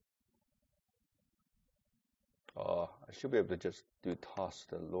 I should be able to just do task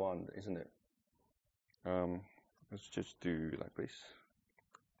and run, isn't it? Let's just do like this.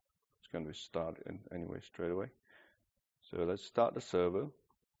 It's going to start anyway straight away. So let's start the server.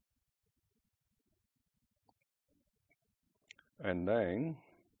 And then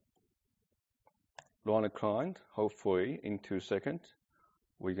run a client. Hopefully in 2 seconds,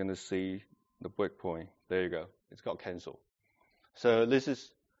 we're going to see the breakpoint. There you go. It's got cancelled. So this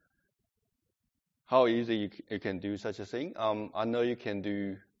is how easy you can do such a thing. I know you can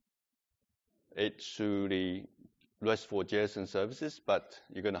do it through the RESTful JSON services, but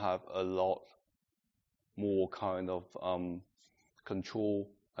you're going to have a lot more kind of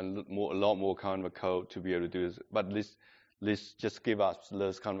control and a lot more kind of code to be able to do this. But this just give us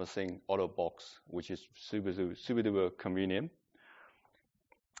this kind of thing out of box, which is super duper convenient.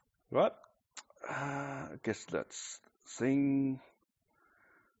 Right? I guess let's think.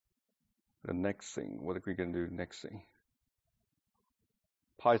 The next thing, what are we going to do next thing?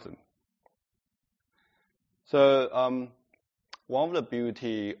 Python. So one of the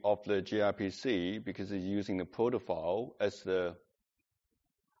beauty of the gRPC, because it's using the protofile as the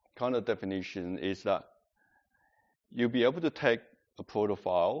kind of definition, is that you'll be able to take a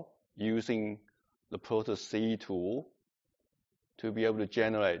protofile using the proto-C tool to be able to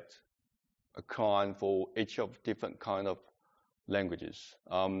generate a client for each of different kind of languages.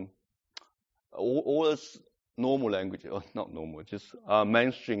 All those normal languages, or not normal, just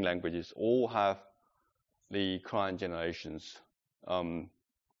mainstream languages, all have the client generations.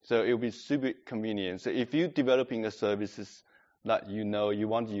 So it will be super convenient. So if you're developing the services that you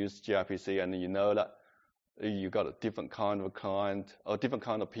want to use gRPC, and you know that you got a different kind of client or different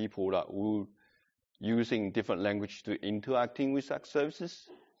kind of people that will using different language to interacting with that services,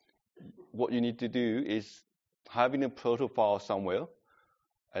 what you need to do is having a protocol somewhere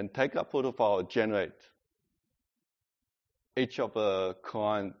and take that protocol, generate each of the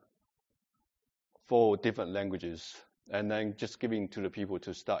client for different languages, and then just giving to the people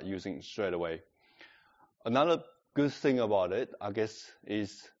to start using straight away. Another good thing about it, I guess,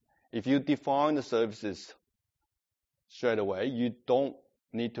 is if you define the services straight away, you don't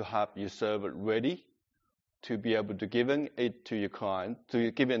need to have your server ready to be able to give it to your client,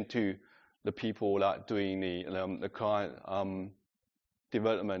 to give it to the people that are doing the client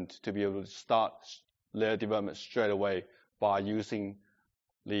development, to be able to start their development straight away by using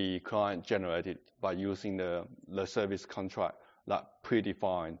the client generated, by using the service contract that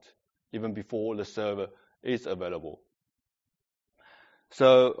predefined even before the server is available.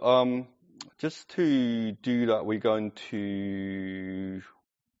 So just to do that, we're going to,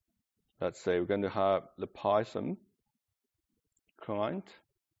 let's say we're going to have the Python client.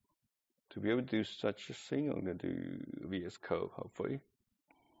 To be able to do such a thing, I'm going to do VS Code, hopefully.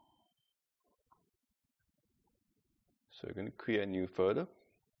 So we're going to create a new folder.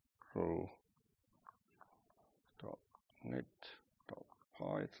 So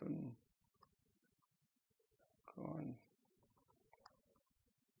 .net.python client.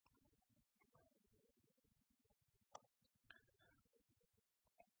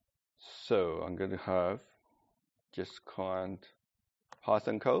 So I'm going to have just client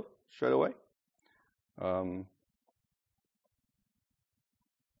Python code straight away.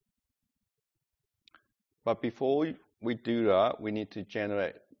 But before we do that, we need to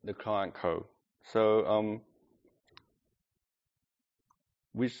generate the client code. So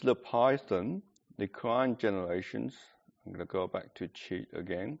with the Python, the client generations, I'm going to go back to cheat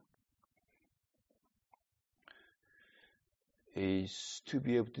again, is to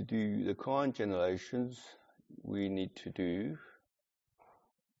be able to do the client generations, we need to do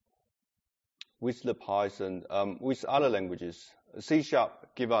with the Python, with other languages. C#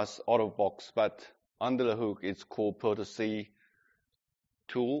 give us out-of-box, but under the hook, it's called Proto-C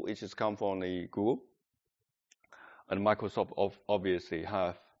tool, which has come from the Google. And Microsoft obviously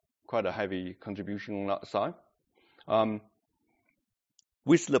have quite a heavy contribution on that side.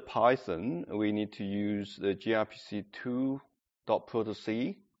 With the Python, we need to use the gRPC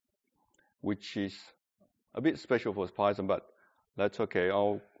 2.proto-C, which is a bit special for Python, but that's okay.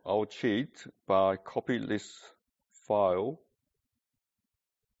 I'll cheat by copy this file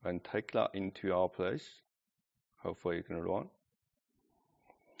and take that into our place. Hopefully you can run.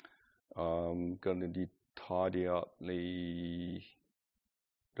 I'm going to tidy up the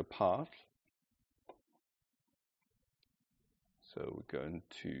path. So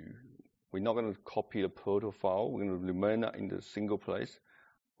we're not going to copy the proto file. We're going to remain that in the single place,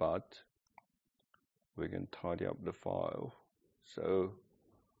 but we're going to tidy up the file. So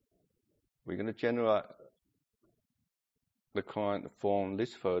we're going to generate the client from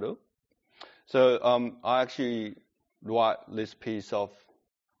this photo. So I actually write this piece of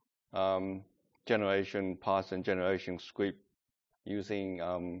Python generation script using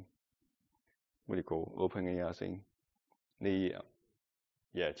what do you call OpenAI thing?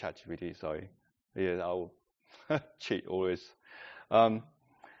 ChatGPT. Sorry, I'll cheat always.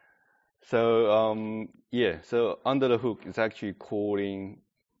 So under the hook, it's actually calling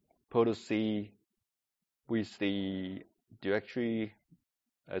Proto-C with the directory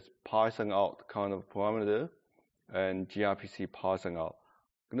as Python out kind of parameter and gRPC Python out.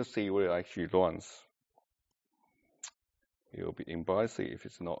 I'm going to see where it actually runs. It'll be embarrassing if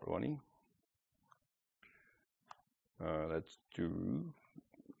it's not running. Let's do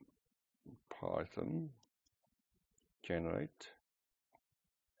Python generate.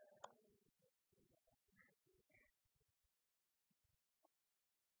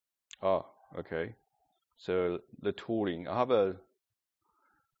 Okay. So the tooling, I have a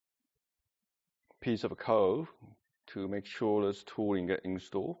piece of code to make sure this tooling get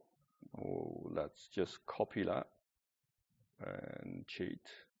installed. Let's just copy that and cheat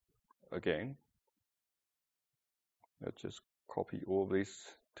again. Let's just copy all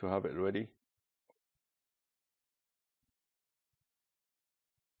this to have it ready.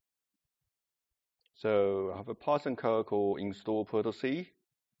 So I have a Python code called install Proto-C.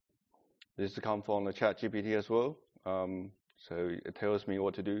 This comes from the ChatGPT as well. So it tells me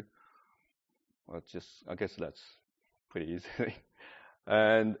what to do. Well, I guess that's pretty easy.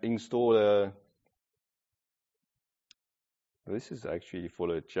 And install this is actually for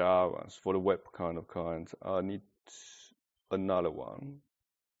the Java, for the web kind of clients. I need another one.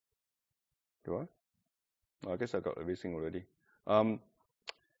 Do I? I guess I got everything already.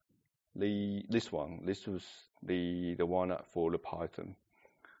 This was the one for the Python.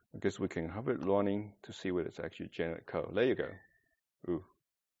 I guess we can have it running to see whether it's actually generate code. There you go. Ooh.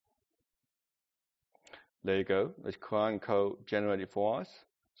 There you go. There's client code generated for us.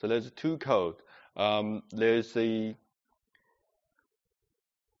 So there's two code. There's the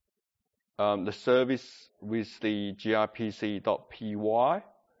service with the gRPC.py.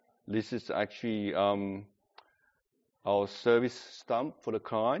 This is actually our service stump for the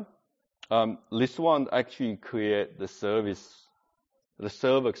client. This one actually create the service, the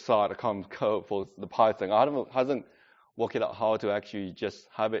server side account code for the Python. I hasn't worked it out how to actually just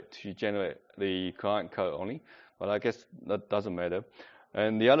have it to generate the client code only, but I guess that doesn't matter.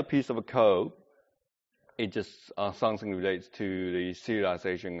 And the other piece of code, it just something relates to the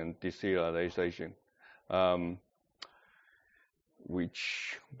serialization and deserialization,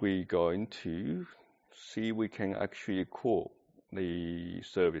 which we're going to see we can actually call the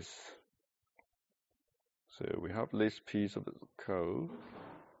service. So we have this piece of code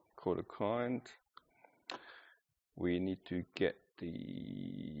called a client. We need to get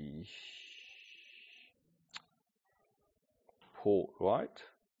the port right.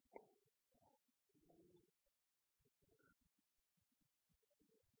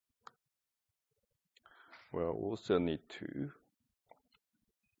 Well, we also need to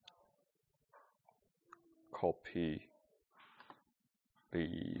copy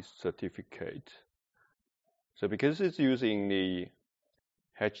the certificate. So because it's using the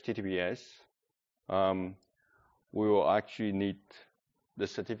HTTPS, we will actually need the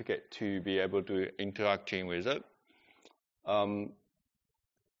certificate to be able to interacting with it. The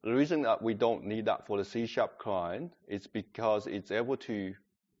reason that we don't need that for the C# client is because it's able to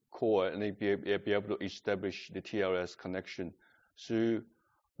call it and be able to establish the TLS connection through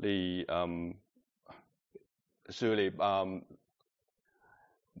the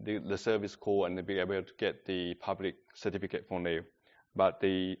service call and be able to get the public certificate from there. But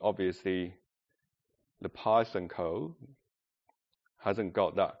obviously the Python code hasn't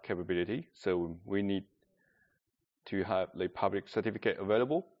got that capability, so we need to have the public certificate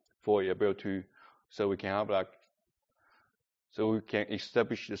available for able to, so we can have like, so we can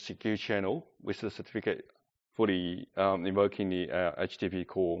establish the secure channel with the certificate for the invoking the HTTP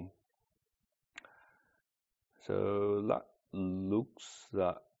call. So that looks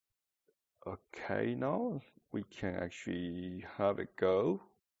that okay now. We can actually have it go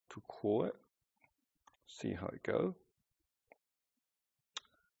to call it. See how it goes.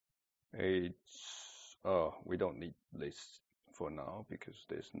 We don't need this for now because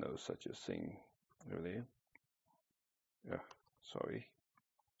there's no such a thing really. Yeah, sorry.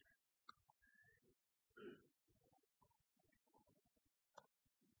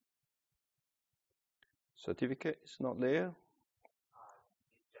 Certificate is not there.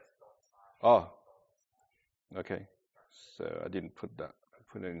 Oh, okay. So I didn't put that. I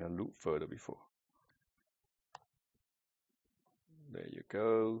put it in a loop further before. There you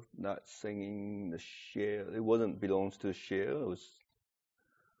go. Not singing the share. It wasn't belongs to the share. It was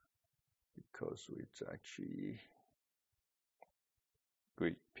because it's actually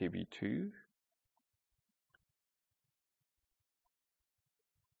great PB2.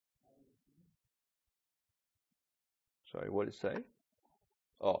 Sorry, what did it say?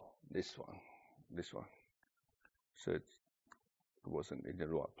 Oh, this one. So it wasn't in the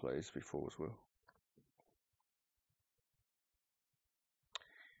right place before as well.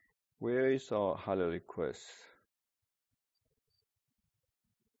 Where is our hello request?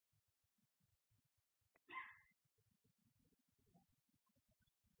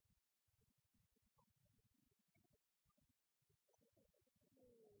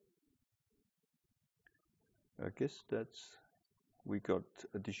 I guess we got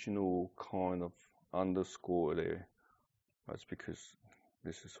additional kind of underscore there. That's because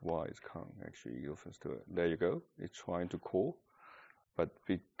this is why it can't actually reference to it. There you go. It's trying to call. But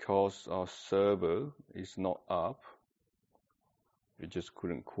because our server is not up, we just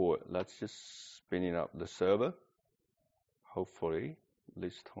couldn't call it. Let's just spin it up the server. Hopefully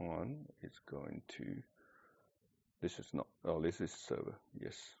this time it's going to, this is not, oh, this is server,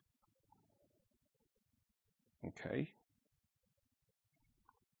 yes. Okay.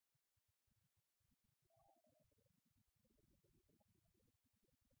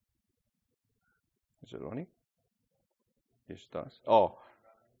 Is it running? Yes, it does. Oh,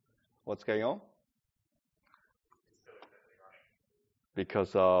 what's going on?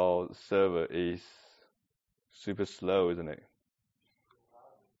 Because our server is super slow, isn't it?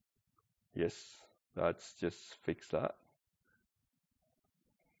 Yes, let's just fix that.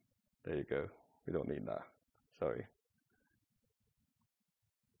 There you go. We don't need that. Sorry.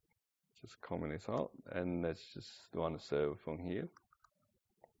 Just comment this out, and let's just run the server from here.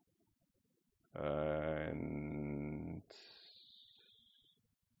 And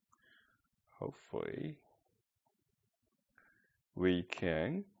hopefully we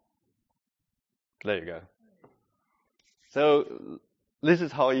can. There you go. So this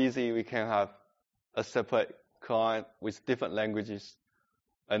is how easy we can have a separate client with different languages,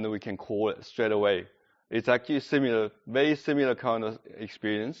 and we can call it straight away. It's actually similar, very similar kind of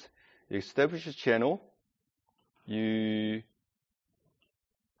experience. You establish a channel, you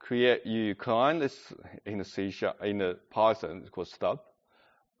create your client. This in the C# in the Python it's called stub,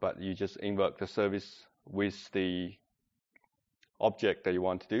 but you just invoke the service with the object that you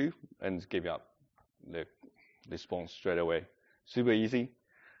want to do and give up the response straight away. Super easy.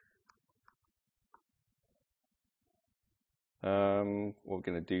 What we're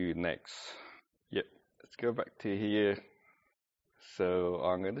gonna do next? Yep, let's go back to here. So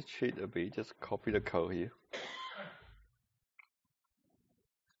I'm gonna cheat a bit. Just copy the code here.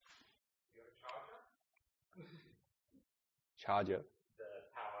 Charger. The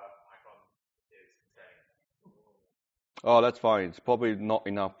power icon is insane. Oh, that's fine. It's probably not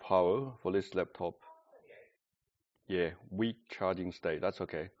enough power for this laptop. Yeah, weak charging state. That's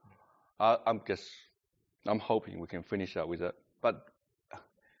okay. I'm hoping we can finish that with that. But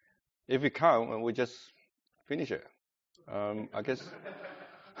if we can't, we just finish it. I guess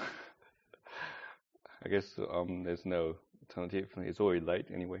there's no alternative. It's already late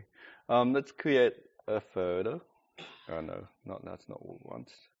anyway. Let's create a folder. Oh no, that's not what we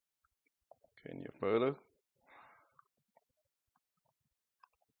want. Okay, new folder.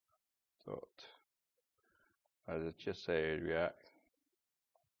 I'll just say React.js.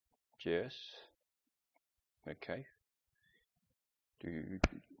 Okay.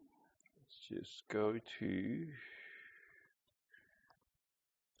 Let's just go to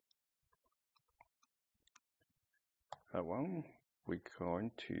that one. We're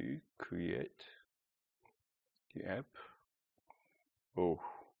going to create the app. Oh,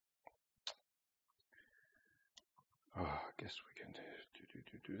 I guess we can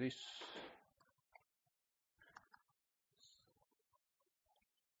do this.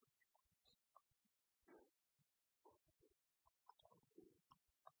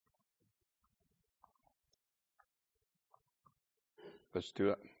 Let's do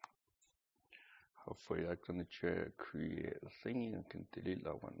it. Hopefully I'm gonna create a thing and can delete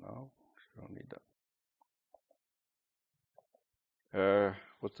that one now. So I don't need that.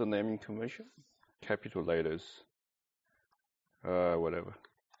 What's the naming convention? Capital letters. Whatever.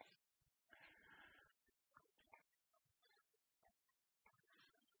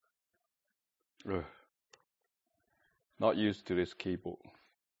 Not used to this keyboard.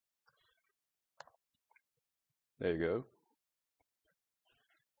 There you go.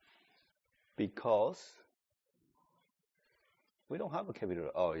 Because we don't have a capital.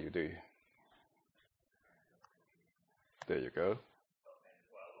 Oh, you do. There you go.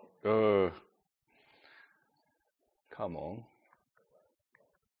 Come on.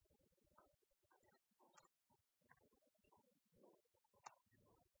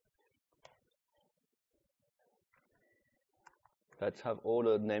 Let's have all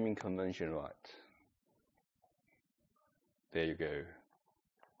the naming convention right. There you go.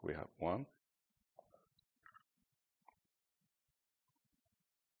 We have one.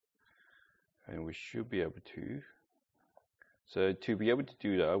 And we should be able to. So to be able to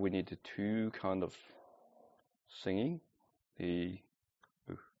do that, we need the two kind of singing, the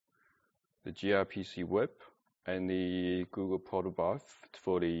gRPC web and the Google protobuf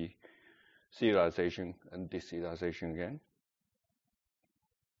for the serialization and deserialization again.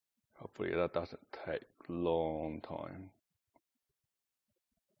 Hopefully that doesn't take a long time.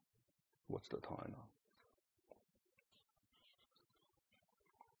 What's the time now?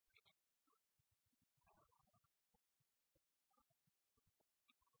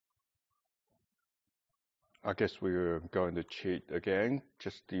 I guess we're going to cheat again,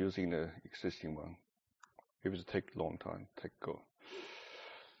 just using the existing one. It will take a long time. Go.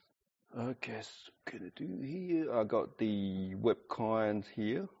 I guess I'm gonna do here. I got the web client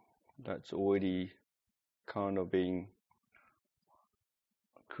here. That's already kind of being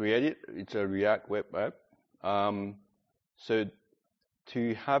created. It's a React web app. So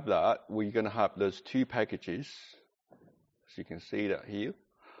to have that, we're gonna have those two packages. as you can see that here.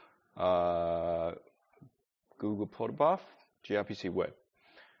 Google Protobuf, gRPC Web.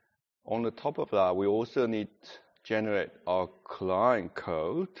 On the top of that, we also need to generate our client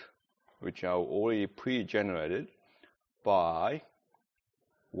code, which are already pre-generated by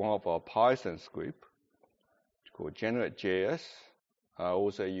one of our Python script called generate.js.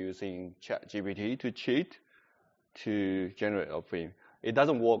 Also using ChatGPT to cheat to generate a theme. It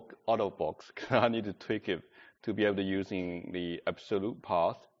doesn't work out of box. I need to tweak it to be able to using the absolute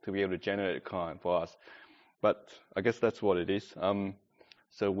path to be able to generate a client for us. But I guess that's what it is.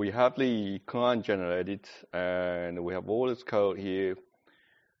 So we have the client generated, and we have all this code here.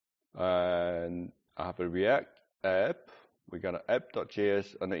 And I have a React app. We got an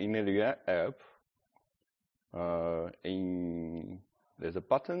app.js, and in the React app, there's a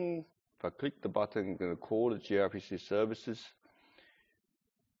button. If I click the button, I'm going to call the gRPC services,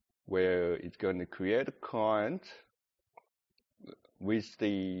 where it's going to create a client with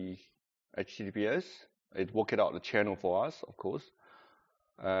the HTTPS. It worked out the channel for us, of course.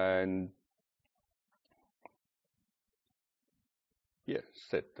 And yeah,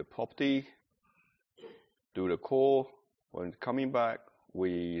 set the property, do the call. When it's coming back,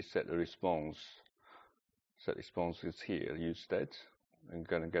 we set the response. Set response is here, use that. And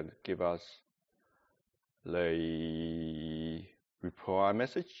going to give us the reply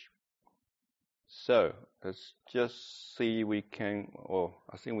message. So let's just see we can,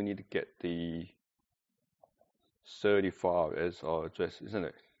 I think we need to get the 35 as our address, isn't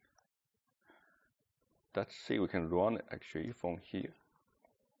it? Let's see we can run it actually from here.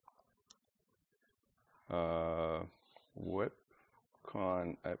 Web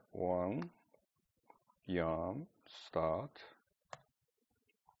client app 1 yarn start.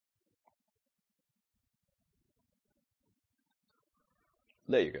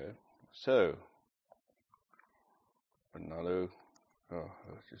 There you go. So another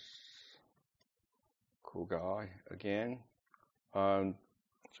just cool guy again. So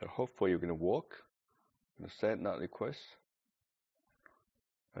hopefully you're going to work. I'm going to send that request.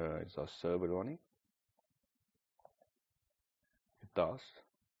 Is our server running? It does.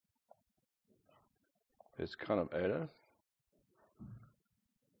 It's kind of error.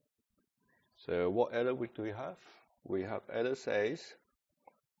 So what error do we have? We have error says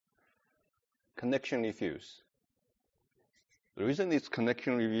connection refused. The reason it's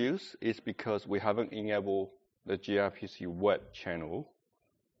connection refused is because we haven't enabled the gRPC web channel,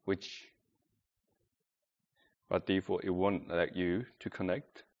 which by default it won't let you to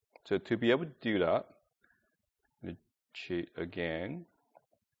connect. So to be able to do that, we cheat again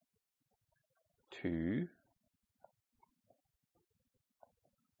to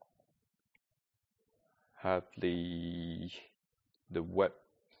have the web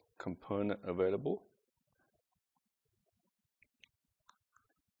component available.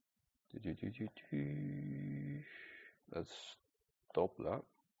 Let's stop that.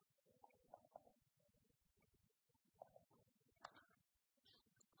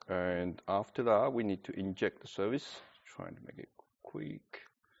 And after that, we need to inject the service, trying to make it quick.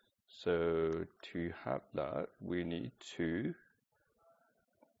 So to have that, we need to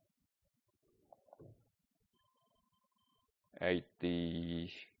add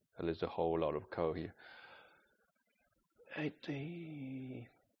there's a whole lot of code here. Add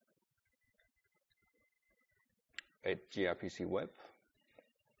gRPC web.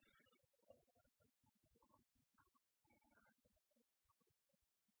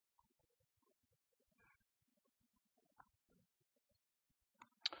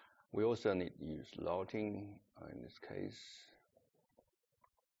 We also need to use routing in this case,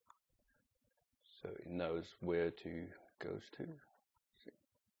 so it knows where to go to.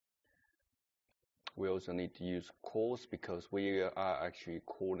 We also need to use calls because we are actually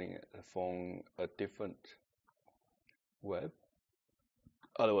calling it from a different web.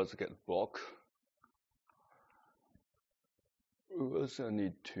 Otherwise, it gets blocked. We also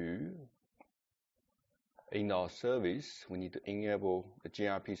need to, in our service, we need to enable the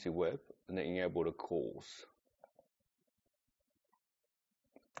gRPC web and then enable the calls.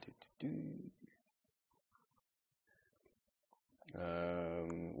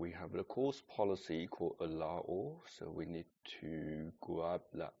 We have the calls policy called allow all, so we need to grab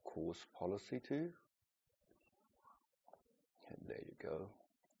that calls policy too. And there you go.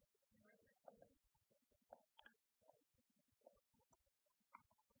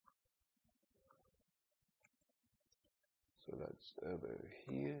 So that's over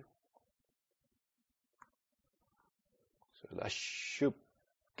here. So that should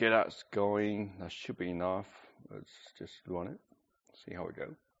get us going. That should be enough. Let's just run it. See how we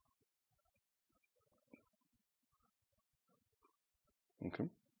go. Okay,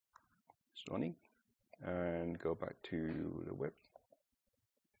 it's running, and go back to the web.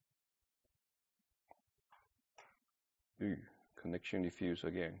 Ooh, connection diffuse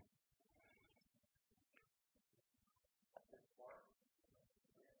again.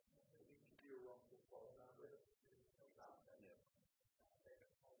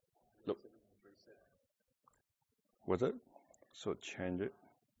 Look, was it? So change it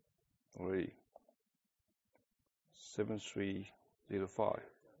already. 7305.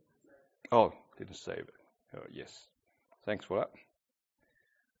 Oh, didn't save it. Oh, yes. Thanks for that.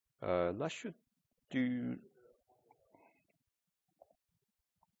 That should do.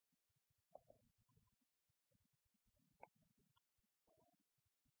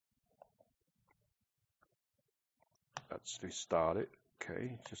 Let's restart it.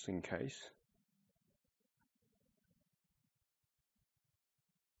 Okay, just in case.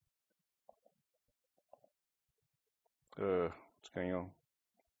 What's going on?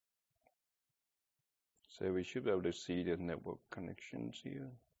 So we should be able to see the network connections here.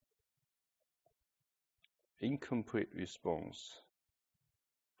 Incomplete response.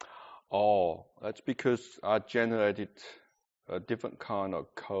 Oh, that's because I generated a different kind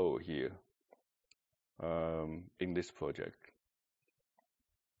of code here in this project.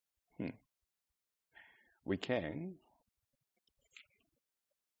 We can.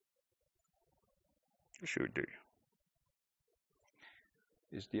 Should do.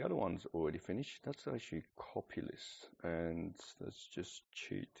 Is the other ones already finished? That's actually copy list. And let's just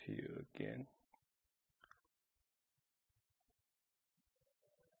cheat here again.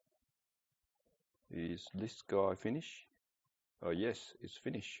 Is this guy finished? Oh yes, it's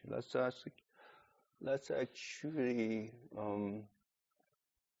finished. Let's actually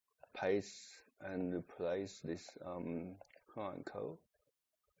paste and replace this client code.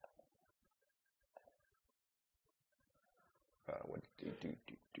 What did do?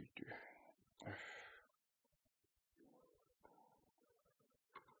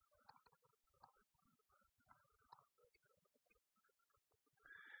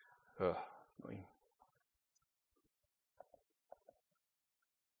 Annoying.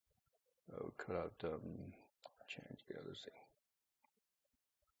 Oh, could have change the other thing.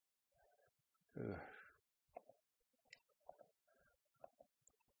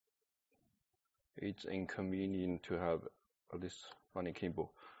 It's inconvenient to have this funny keyboard.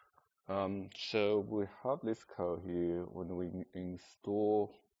 So we have this code here. When we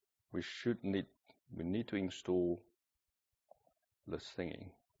install, we need to install the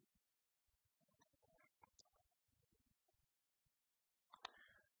thingy.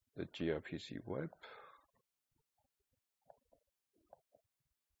 The gRPC web.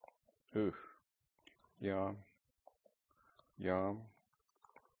 Ooh, yarn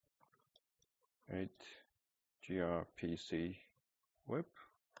 8 gRPC web.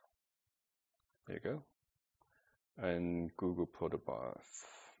 There you go. And Google protobuf.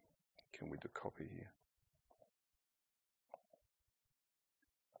 Can we do copy here?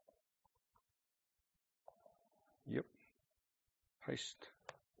 Yep. Paste.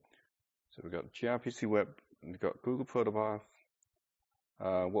 So we've got gRPC web, and we've got Google protobuf.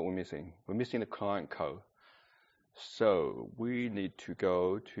 What we're missing? We're missing the client code. So we need to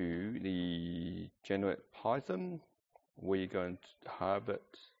go to the generate Python. We're going to have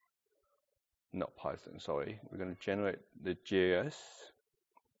it, not Python, sorry. We're going to generate the JS.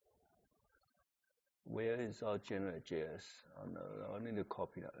 Where is our generate JS? Oh no, I need to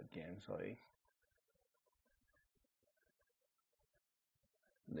copy that again, sorry.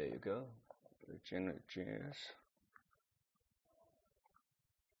 There you go, the generate JS.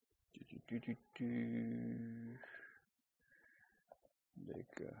 There you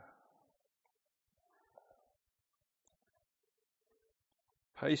go.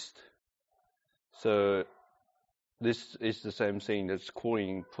 Paste. So this is the same thing that's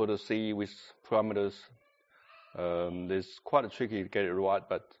calling put-a-C with parameters. It's quite tricky to get it right,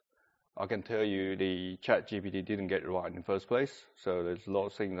 but I can tell you the ChatGPT didn't get it right in the first place, so there's a lot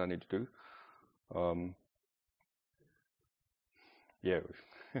of things I need to do. Yeah.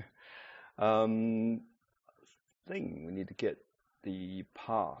 I think we need to get the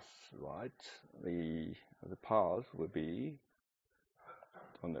path right. The path would be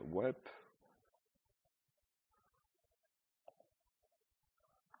on the web.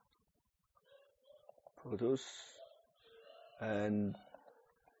 Photos, and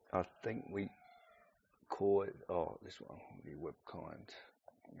I think we call it, this one, the web client.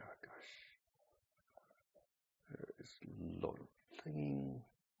 Oh gosh, there is a lot of things.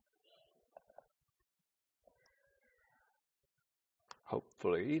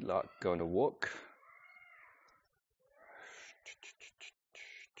 Hopefully, that's going to work.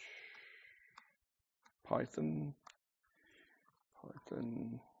 Python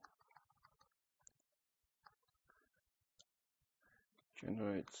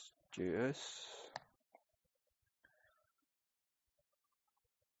generates JS.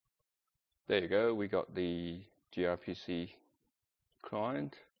 There you go. We got the gRPC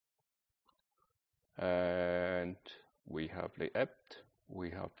client, and we have the apt. We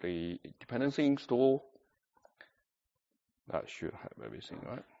have the dependency install. That should have everything,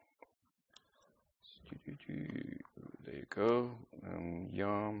 right? There you go.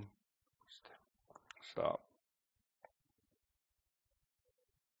 Yum. Start.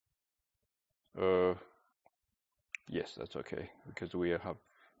 Yes, that's okay, because we have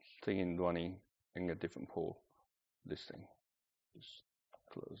thing running in a different pool. This thing. Just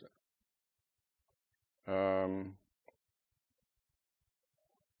close it.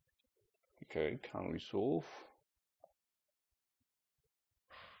 Okay, can resolve.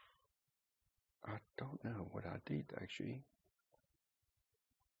 I don't know what I did actually.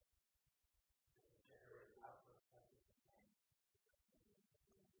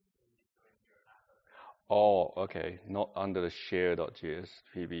 Oh, okay, not under the share.js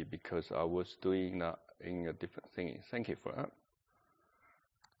PB, because I was doing that in a different thing. Thank you for that.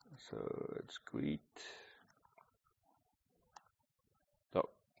 So it's greet dot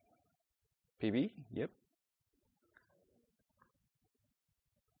PB. Yep.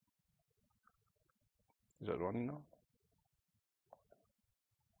 Is that running now?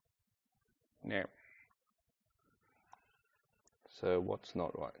 No. So what's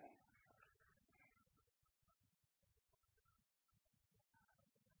not right?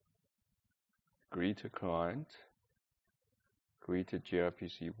 Greet a client, greet a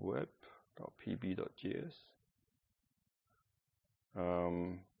gRPC web.pb.js.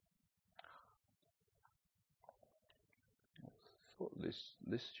 So this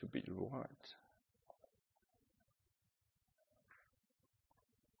should be right.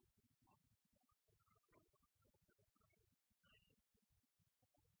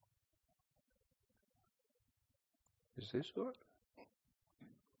 Is this right?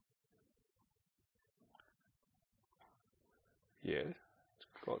 Yeah, it's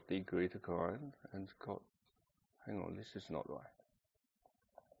got the greet a client and it's got, hang on, this is not right.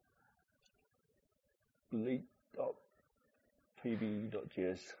 Bleed.pb.js.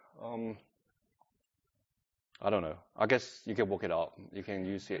 I don't know. I guess you can work it out. You can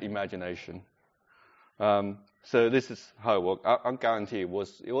use your imagination. So this is how it works. I guarantee it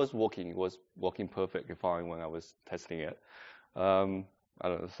was working. It was working perfectly fine when I was testing it. I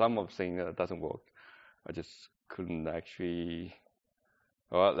don't know. Some of the things that doesn't work. I just couldn't actually.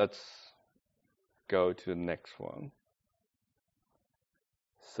 All right, let's go to the next one.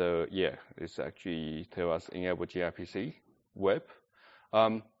 So yeah, it's actually tell us enable gRPC web.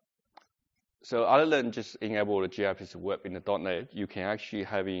 So other than just enable the gRPC web in the .NET, you can actually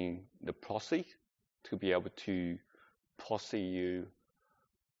having the proxy to be able to proxy you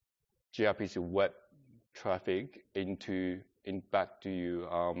gRPC web traffic back to you.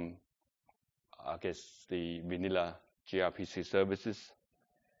 I guess the vanilla gRPC services.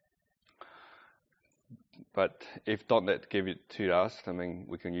 But if .NET give it to us, I mean,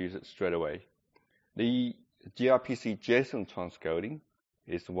 we can use it straight away. The gRPC JSON transcoding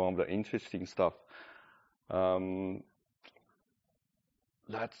is one of the interesting stuff.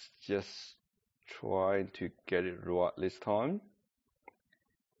 Let's just try to get it right this time.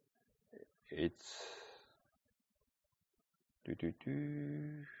 It's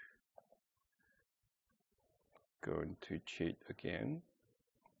going to cheat again.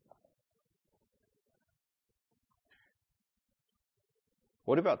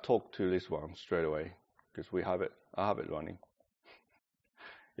 What about talk to this one straight away? Because we have it. I have it running.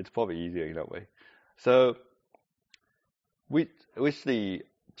 It's probably easier in that way. So with the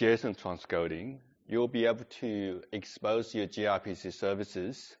JSON transcoding, you'll be able to expose your gRPC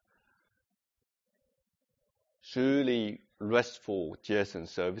services through the RESTful JSON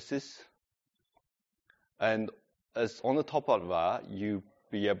services. And as on the top of that, you'll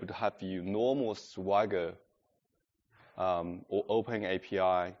be able to have your normal Swagger or Open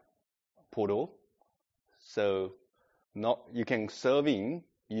API portal. So you can serving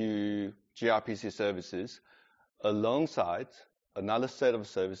your gRPC services alongside another set of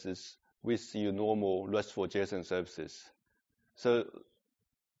services with your normal RESTful JSON services. So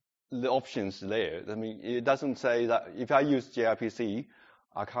the options there. I mean, it doesn't say that if I use gRPC,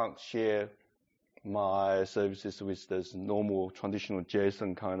 I can't share my services with this normal traditional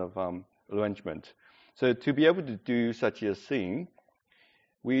JSON kind of arrangement. So to be able to do such a thing,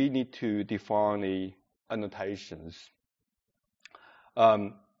 we need to define the annotations.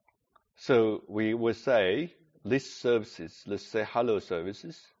 So we would say list services, let's say hello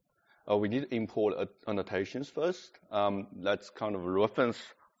services. We need to import annotations first. That's kind of a reference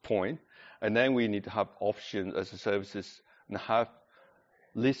point. And then we need to have options as a services and have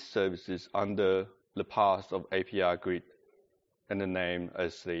list services under the path of API grid and the name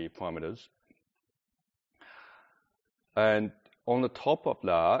as the parameters. And on the top of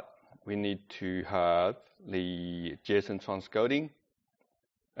that, we need to have the JSON transcoding.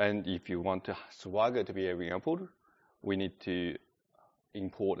 And if you want Swagger to be enabled, we need to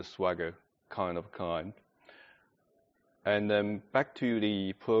import the Swagger kind. And then back to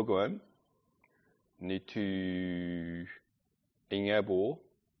the program, need to enable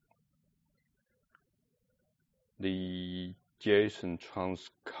the JSON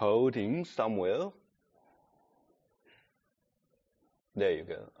transcoding somewhere. There you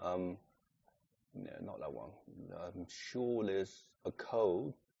go. No, not that one. I'm sure there's a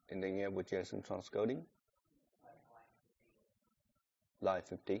code in the enable JSON transcoding. Line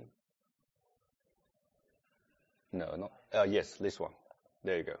 15. No, not. Yes, this one.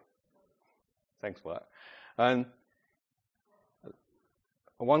 There you go. Thanks for that. And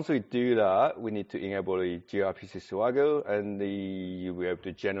once we do that, we need to enable the gRPC Swagger, and you'll be able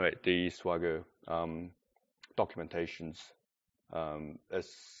to generate the Swagger documentations as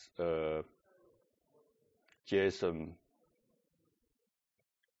JSON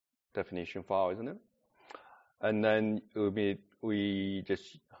definition file, isn't it? And then we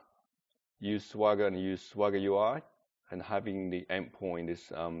just use Swagger and use Swagger UI, and having the endpoint is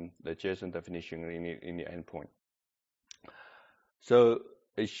the JSON definition in the endpoint. So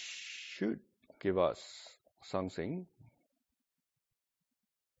it should give us something.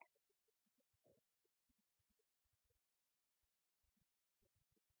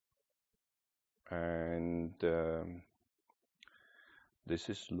 And this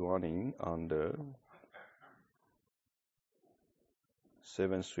is running under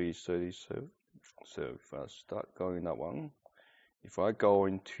 7337. So if I start going that one, if I go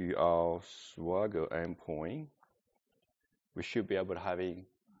into our Swagger endpoint, we should be able to having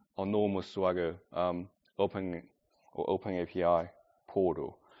a normal Swagger open API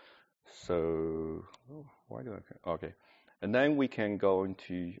portal. So why do I? Okay, and then we can go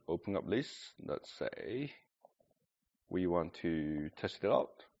into open up this. Let's say we want to test it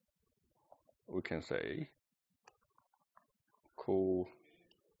out. We can say call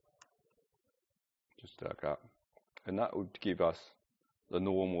just like that, and that would give us the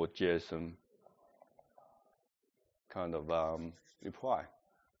normal JSON kind of reply.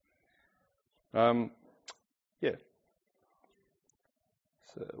 Yeah.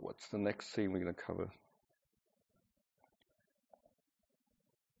 So what's the next thing we're going to cover?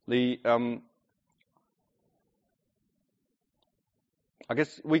 I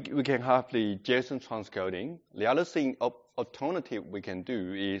guess we can have the JSON transcoding. The other thing, alternative we can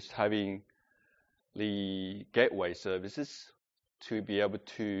do is having the gateway services to be able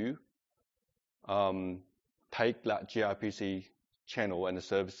to take that gRPC channel and the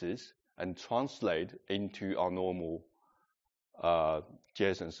services and translate into our normal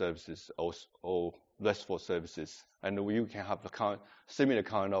JSON services or RESTful services. And we can have the similar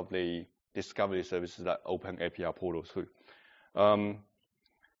kind of the discovery services that Open API portals do.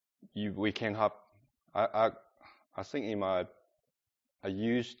 We can have, I think I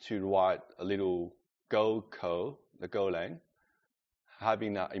used to write a little Go code, the Golang.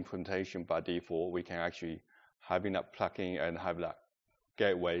 Having that implementation by default, we can actually having that plugin and have that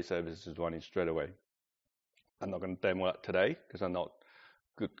gateway services running straight away. I'm not going to demo that today because I'm not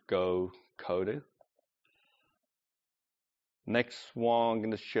good Go coder. Next one I'm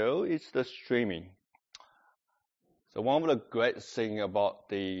going to show is the streaming. So one of the great things about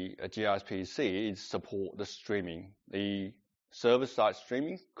the gRPC is support the streaming, the server-side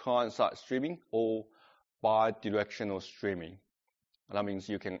streaming, client-side streaming, or bi-directional streaming. And that means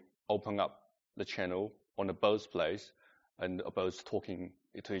you can open up the channel on the both place and both talking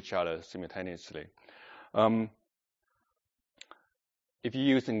to each other simultaneously. If you're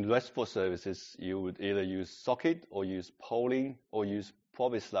using RESTful services, you would either use socket or use polling or use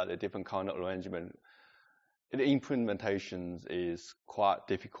probably slightly different kind of arrangement. The implementations is quite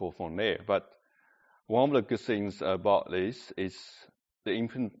difficult from there, but one of the good things about this is the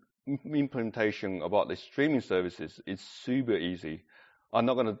implementation about the streaming services is super easy. I'm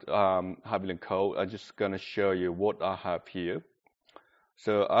not going to have the code. I'm just going to show you what I have here.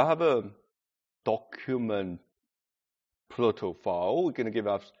 So I have a document Pluto file. We're going to give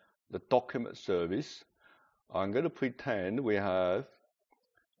us the document service. I'm going to pretend we have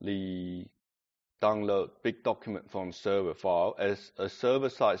the download big document from server file as a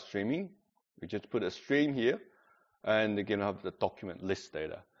server-side streaming. We just put a stream here, and you're gonna have the document list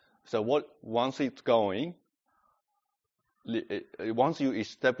data. So once it's going, once you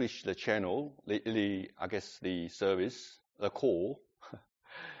establish the channel, I guess the service, the core,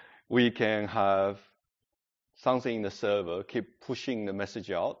 we can have something in the server keep pushing the message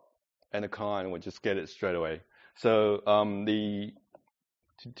out, and the client will just get it straight away. So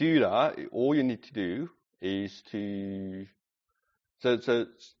to do that, all you need to do is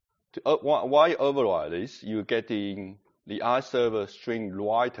why you override this, you're getting the iServer string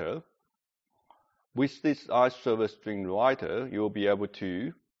writer. With this iServer string writer, you'll be able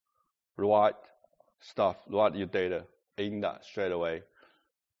to write your data in that straight away.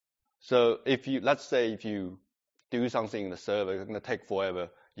 So let's say if you do something in the server, it's going to take forever.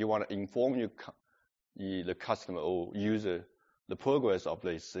 You want to inform the customer or user the progress of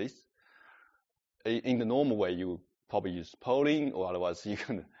this. In the normal way, you probably use polling, or otherwise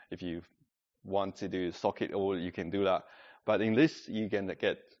if you want to do socket, or you can do that. But in this, you can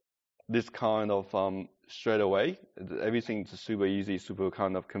get this kind of straight away. Everything's super easy, super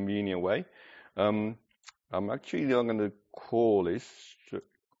kind of convenient way. I'm actually not going to call this.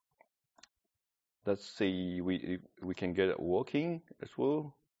 Let's see if we can get it working as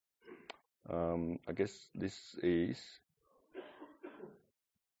well. I guess this is.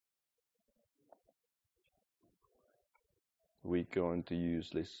 We're going to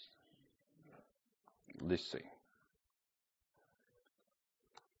use this thing.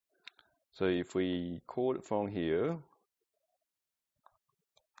 So if we call it from here,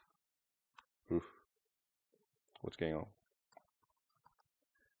 what's going on?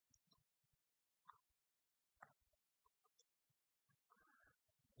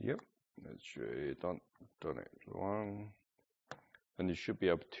 Yep, let's show it done it wrong. And you should be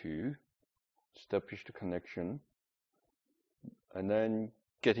able to establish the connection. And then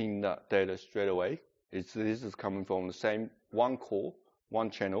getting that data straight away. This is coming from the same one core, one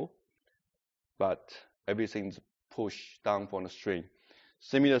channel, but everything's pushed down from the string.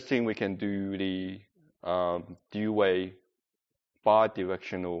 Similar thing, we can do the dual-way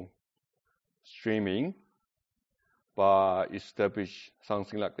bi-directional streaming by establish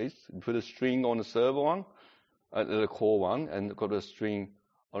something like this. Put a string on the server one, the core one, and got a string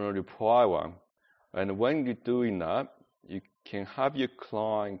on the reply one. And when you're doing that, you can have your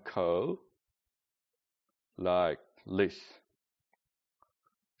client code like this.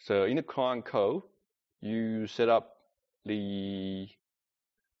 So in the client code, you set up the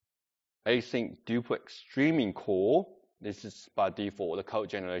async duplex streaming core. This is by default, the code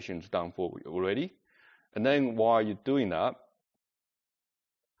generation is done for already. And then while you're doing that,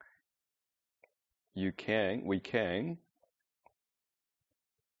 we can.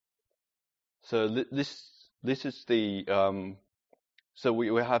 So this is the so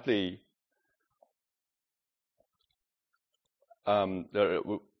we have the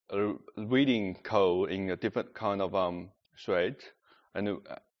reading code in a different kind of thread, and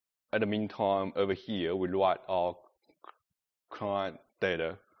at the meantime over here we write our client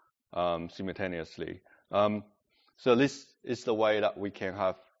data simultaneously. So this is the way that we can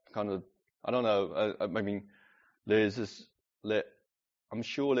have kind of, I don't know, I mean, there's this. I'm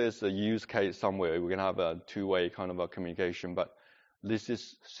sure there's a use case somewhere we can have a two-way kind of a communication, but this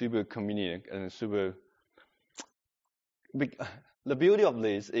is super convenient and super. The beauty of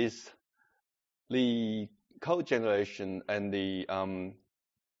this is the code generation and the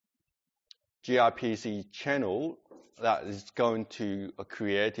gRPC channel that is going to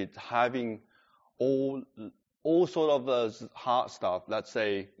create it, having all sort of the hard stuff. Let's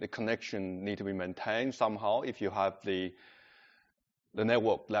say the connection need to be maintained somehow. If you have the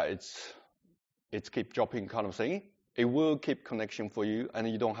network that it's keep dropping kind of thing, it will keep connection for you, and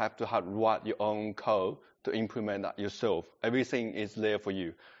you don't have to write your own code to implement that yourself. Everything is there for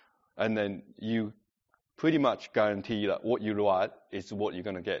you, and then you pretty much guarantee that what you write is what you're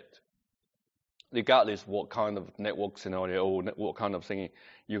going to get, regardless what kind of network scenario or what kind of thing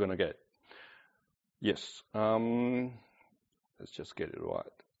you're going to get. Yes. Let's just get it right.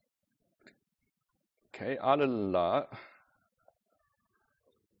 Okay. Other than that.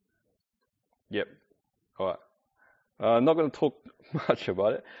 Yep. All right. I'm not going to talk much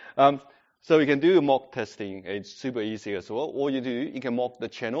about it. So you can do mock testing. It's super easy as well. All you do, you can mock the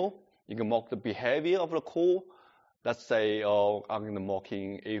channel. You can mock the behavior of the core. Let's say, I'm going to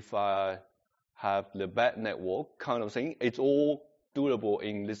mocking if I have the bad network kind of thing. It's all doable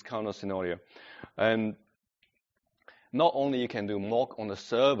in this kind of scenario. And not only you can do mock on the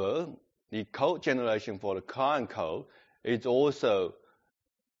server, the code generation for the client code is also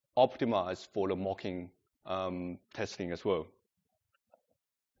optimized for the mocking testing as well.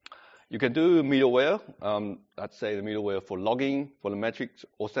 You can do middleware, let's say the middleware for logging, for the metrics,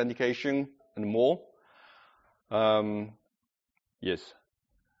 authentication, and more. Yes.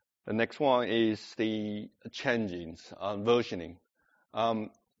 The next one is the changings, versioning.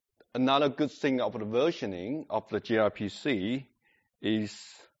 Another good thing of the versioning of the gRPC is,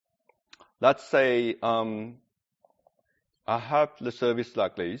 let's say I have the service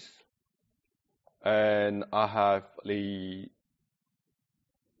like this, and I have the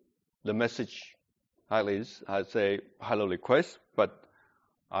message like this. I say hello request, but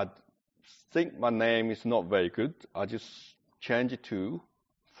I think my name is not very good. I just change it to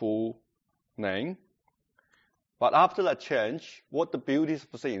full name. But after that change, what the beauty of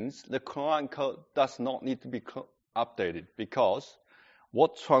things, the client code does not need to be updated, because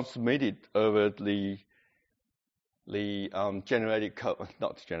what transmitted over the generated code,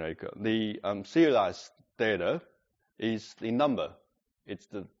 not generated code, the serialized data is the number. It's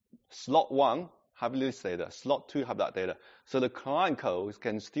the slot 1 have this data, slot 2 have that data. So the client code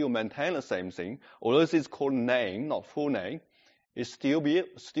can still maintain the same thing, although it's called name, not full name. It still be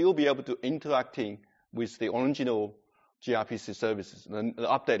able to interacting with the original gRPC services, the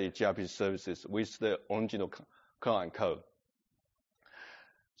updated gRPC services with the original client code.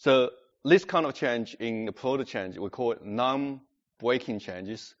 So this kind of change in the product change, we call it non-breaking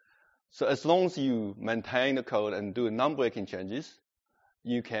changes. So as long as you maintain the code and do non-breaking changes,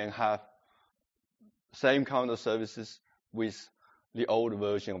 you can have same kind of services with the old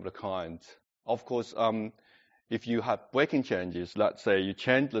version of the client. Of course, if you have breaking changes, let's say you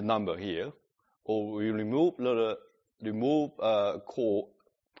change the number here, or you remove a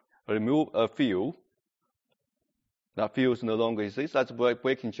field, that field no longer exists, that's a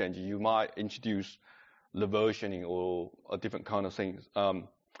breaking change. You might introduce the versioning or a different kind of things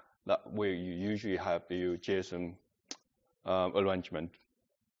that where you usually have your JSON arrangement.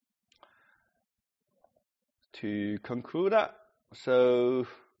 To conclude that, so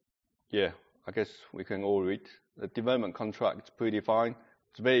yeah, I guess we can all read. The development contract is pretty fine.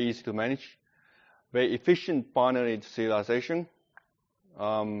 It's very easy to manage. Very efficient binary serialization.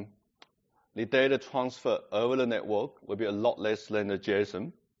 The data transfer over the network will be a lot less than the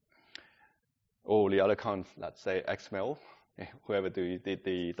JSON or the other kind, let's say XML, whoever did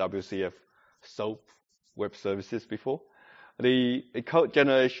the WCF SOAP web services before. The code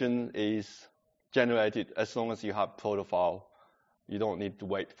generation is generated as long as you have protocol. You don't need to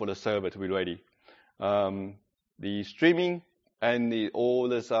wait for the server to be ready. The streaming and all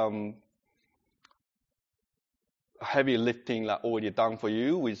this heavy lifting that already done for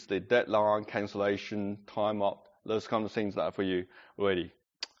you with the deadline, cancellation, timeout, those kind of things that are for you already.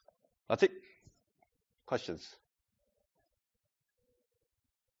 That's it. Questions?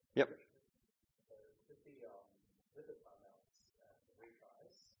 Yep. With the timeouts and the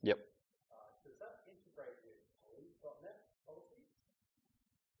retries, Yep. does that integrate with poly.net policies?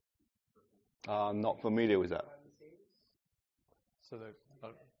 Not familiar with that. So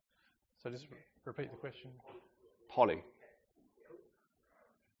just repeat the question. Poly.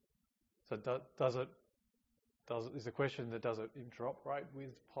 So is the question that does it interoperate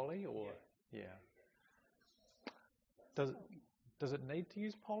with Poly, or does it need to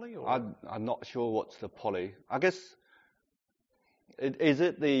use Poly, or? I'm not sure what's the Poly. I guess is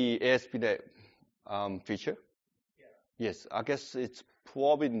it the ASP.NET feature? Yeah. Yes, I guess it's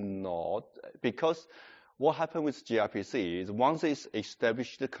probably not, because what happened with gRPC is once it's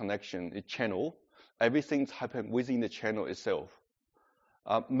established the connection, the channel, everything's happened within the channel itself.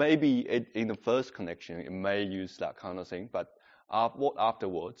 Maybe in the first connection, it may use that kind of thing, but what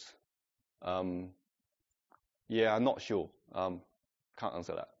afterwards? Yeah, I'm not sure. Can't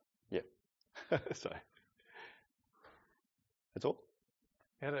answer that. Yeah. Sorry. That's all.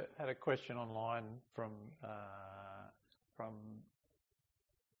 Had a question online from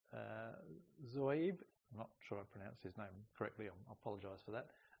Zoib. I'm not sure I pronounced his name correctly. I apologise for that.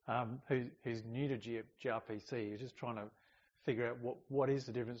 Who's new to gRPC. He's just trying to figure out what is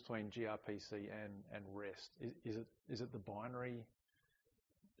the difference between gRPC and REST. Is it the binary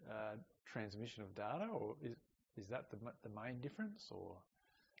transmission of data, or is that the main difference, or?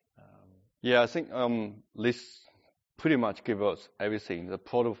 Yeah, I think this pretty much gives us everything. The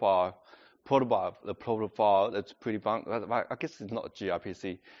protocol, that's pretty fun. I guess it's not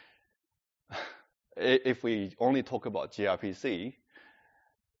gRPC. If we only talk about gRPC,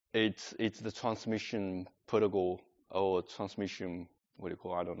 it's the transmission protocol or transmission, what do you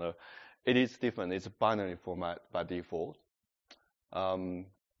call it? I don't know. It is different. It's a binary format by default.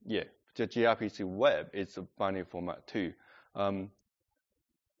 Yeah, the gRPC web is a binary format too.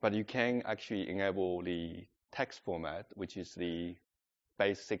 but you can actually enable the text format, which is the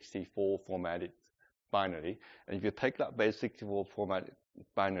base64 formatted binary. And if you take that base64 formatted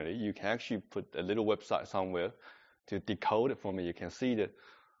binary, you can actually put a little website somewhere to decode it for me. You can see the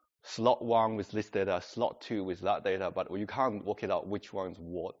slot 1 with this data, slot 2 with that data, but you can't work it out which one's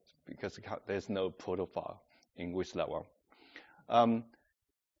what because there's no protofile in which that one.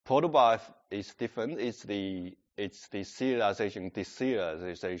 Protobuf is different. It's the serialization,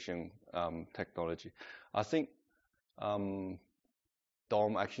 deserialization technology. I think Dom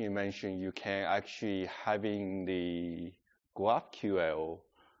actually mentioned you can actually having the GraphQL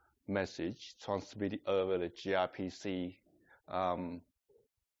message transmitted over the gRPC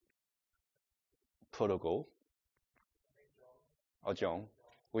protocol, or John,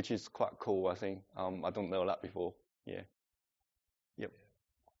 which is quite cool, I think. I don't know that before. Yeah. Yep.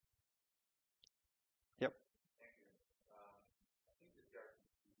 Yep. Thank you. I think the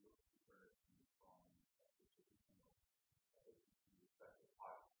gRPC looks different from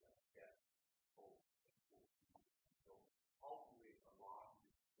specified get full. So how do we align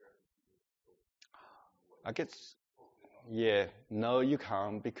with gRPC? I guess. Yeah, no, you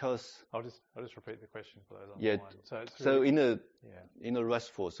can't because I'll just repeat the question for those on yeah. the line. So, it's So really, in a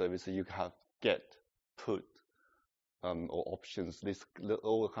RESTful service, you have get, put, or options. This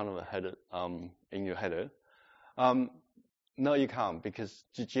all kind of a header in your header. No, you can't because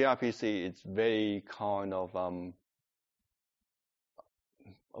gRPC is very kind of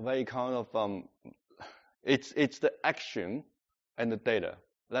it's the action and the data.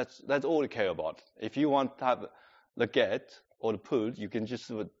 That's all we care about. If you want to have the get or the put, you can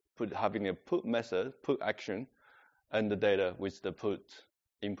just put having a put method, put action, and the data with the put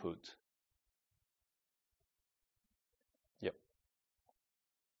input. Yep.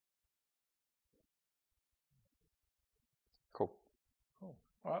 Cool. cool.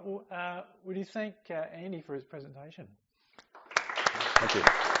 All right. Well, would you thank Andy for his presentation? Thank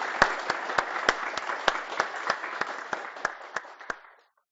you.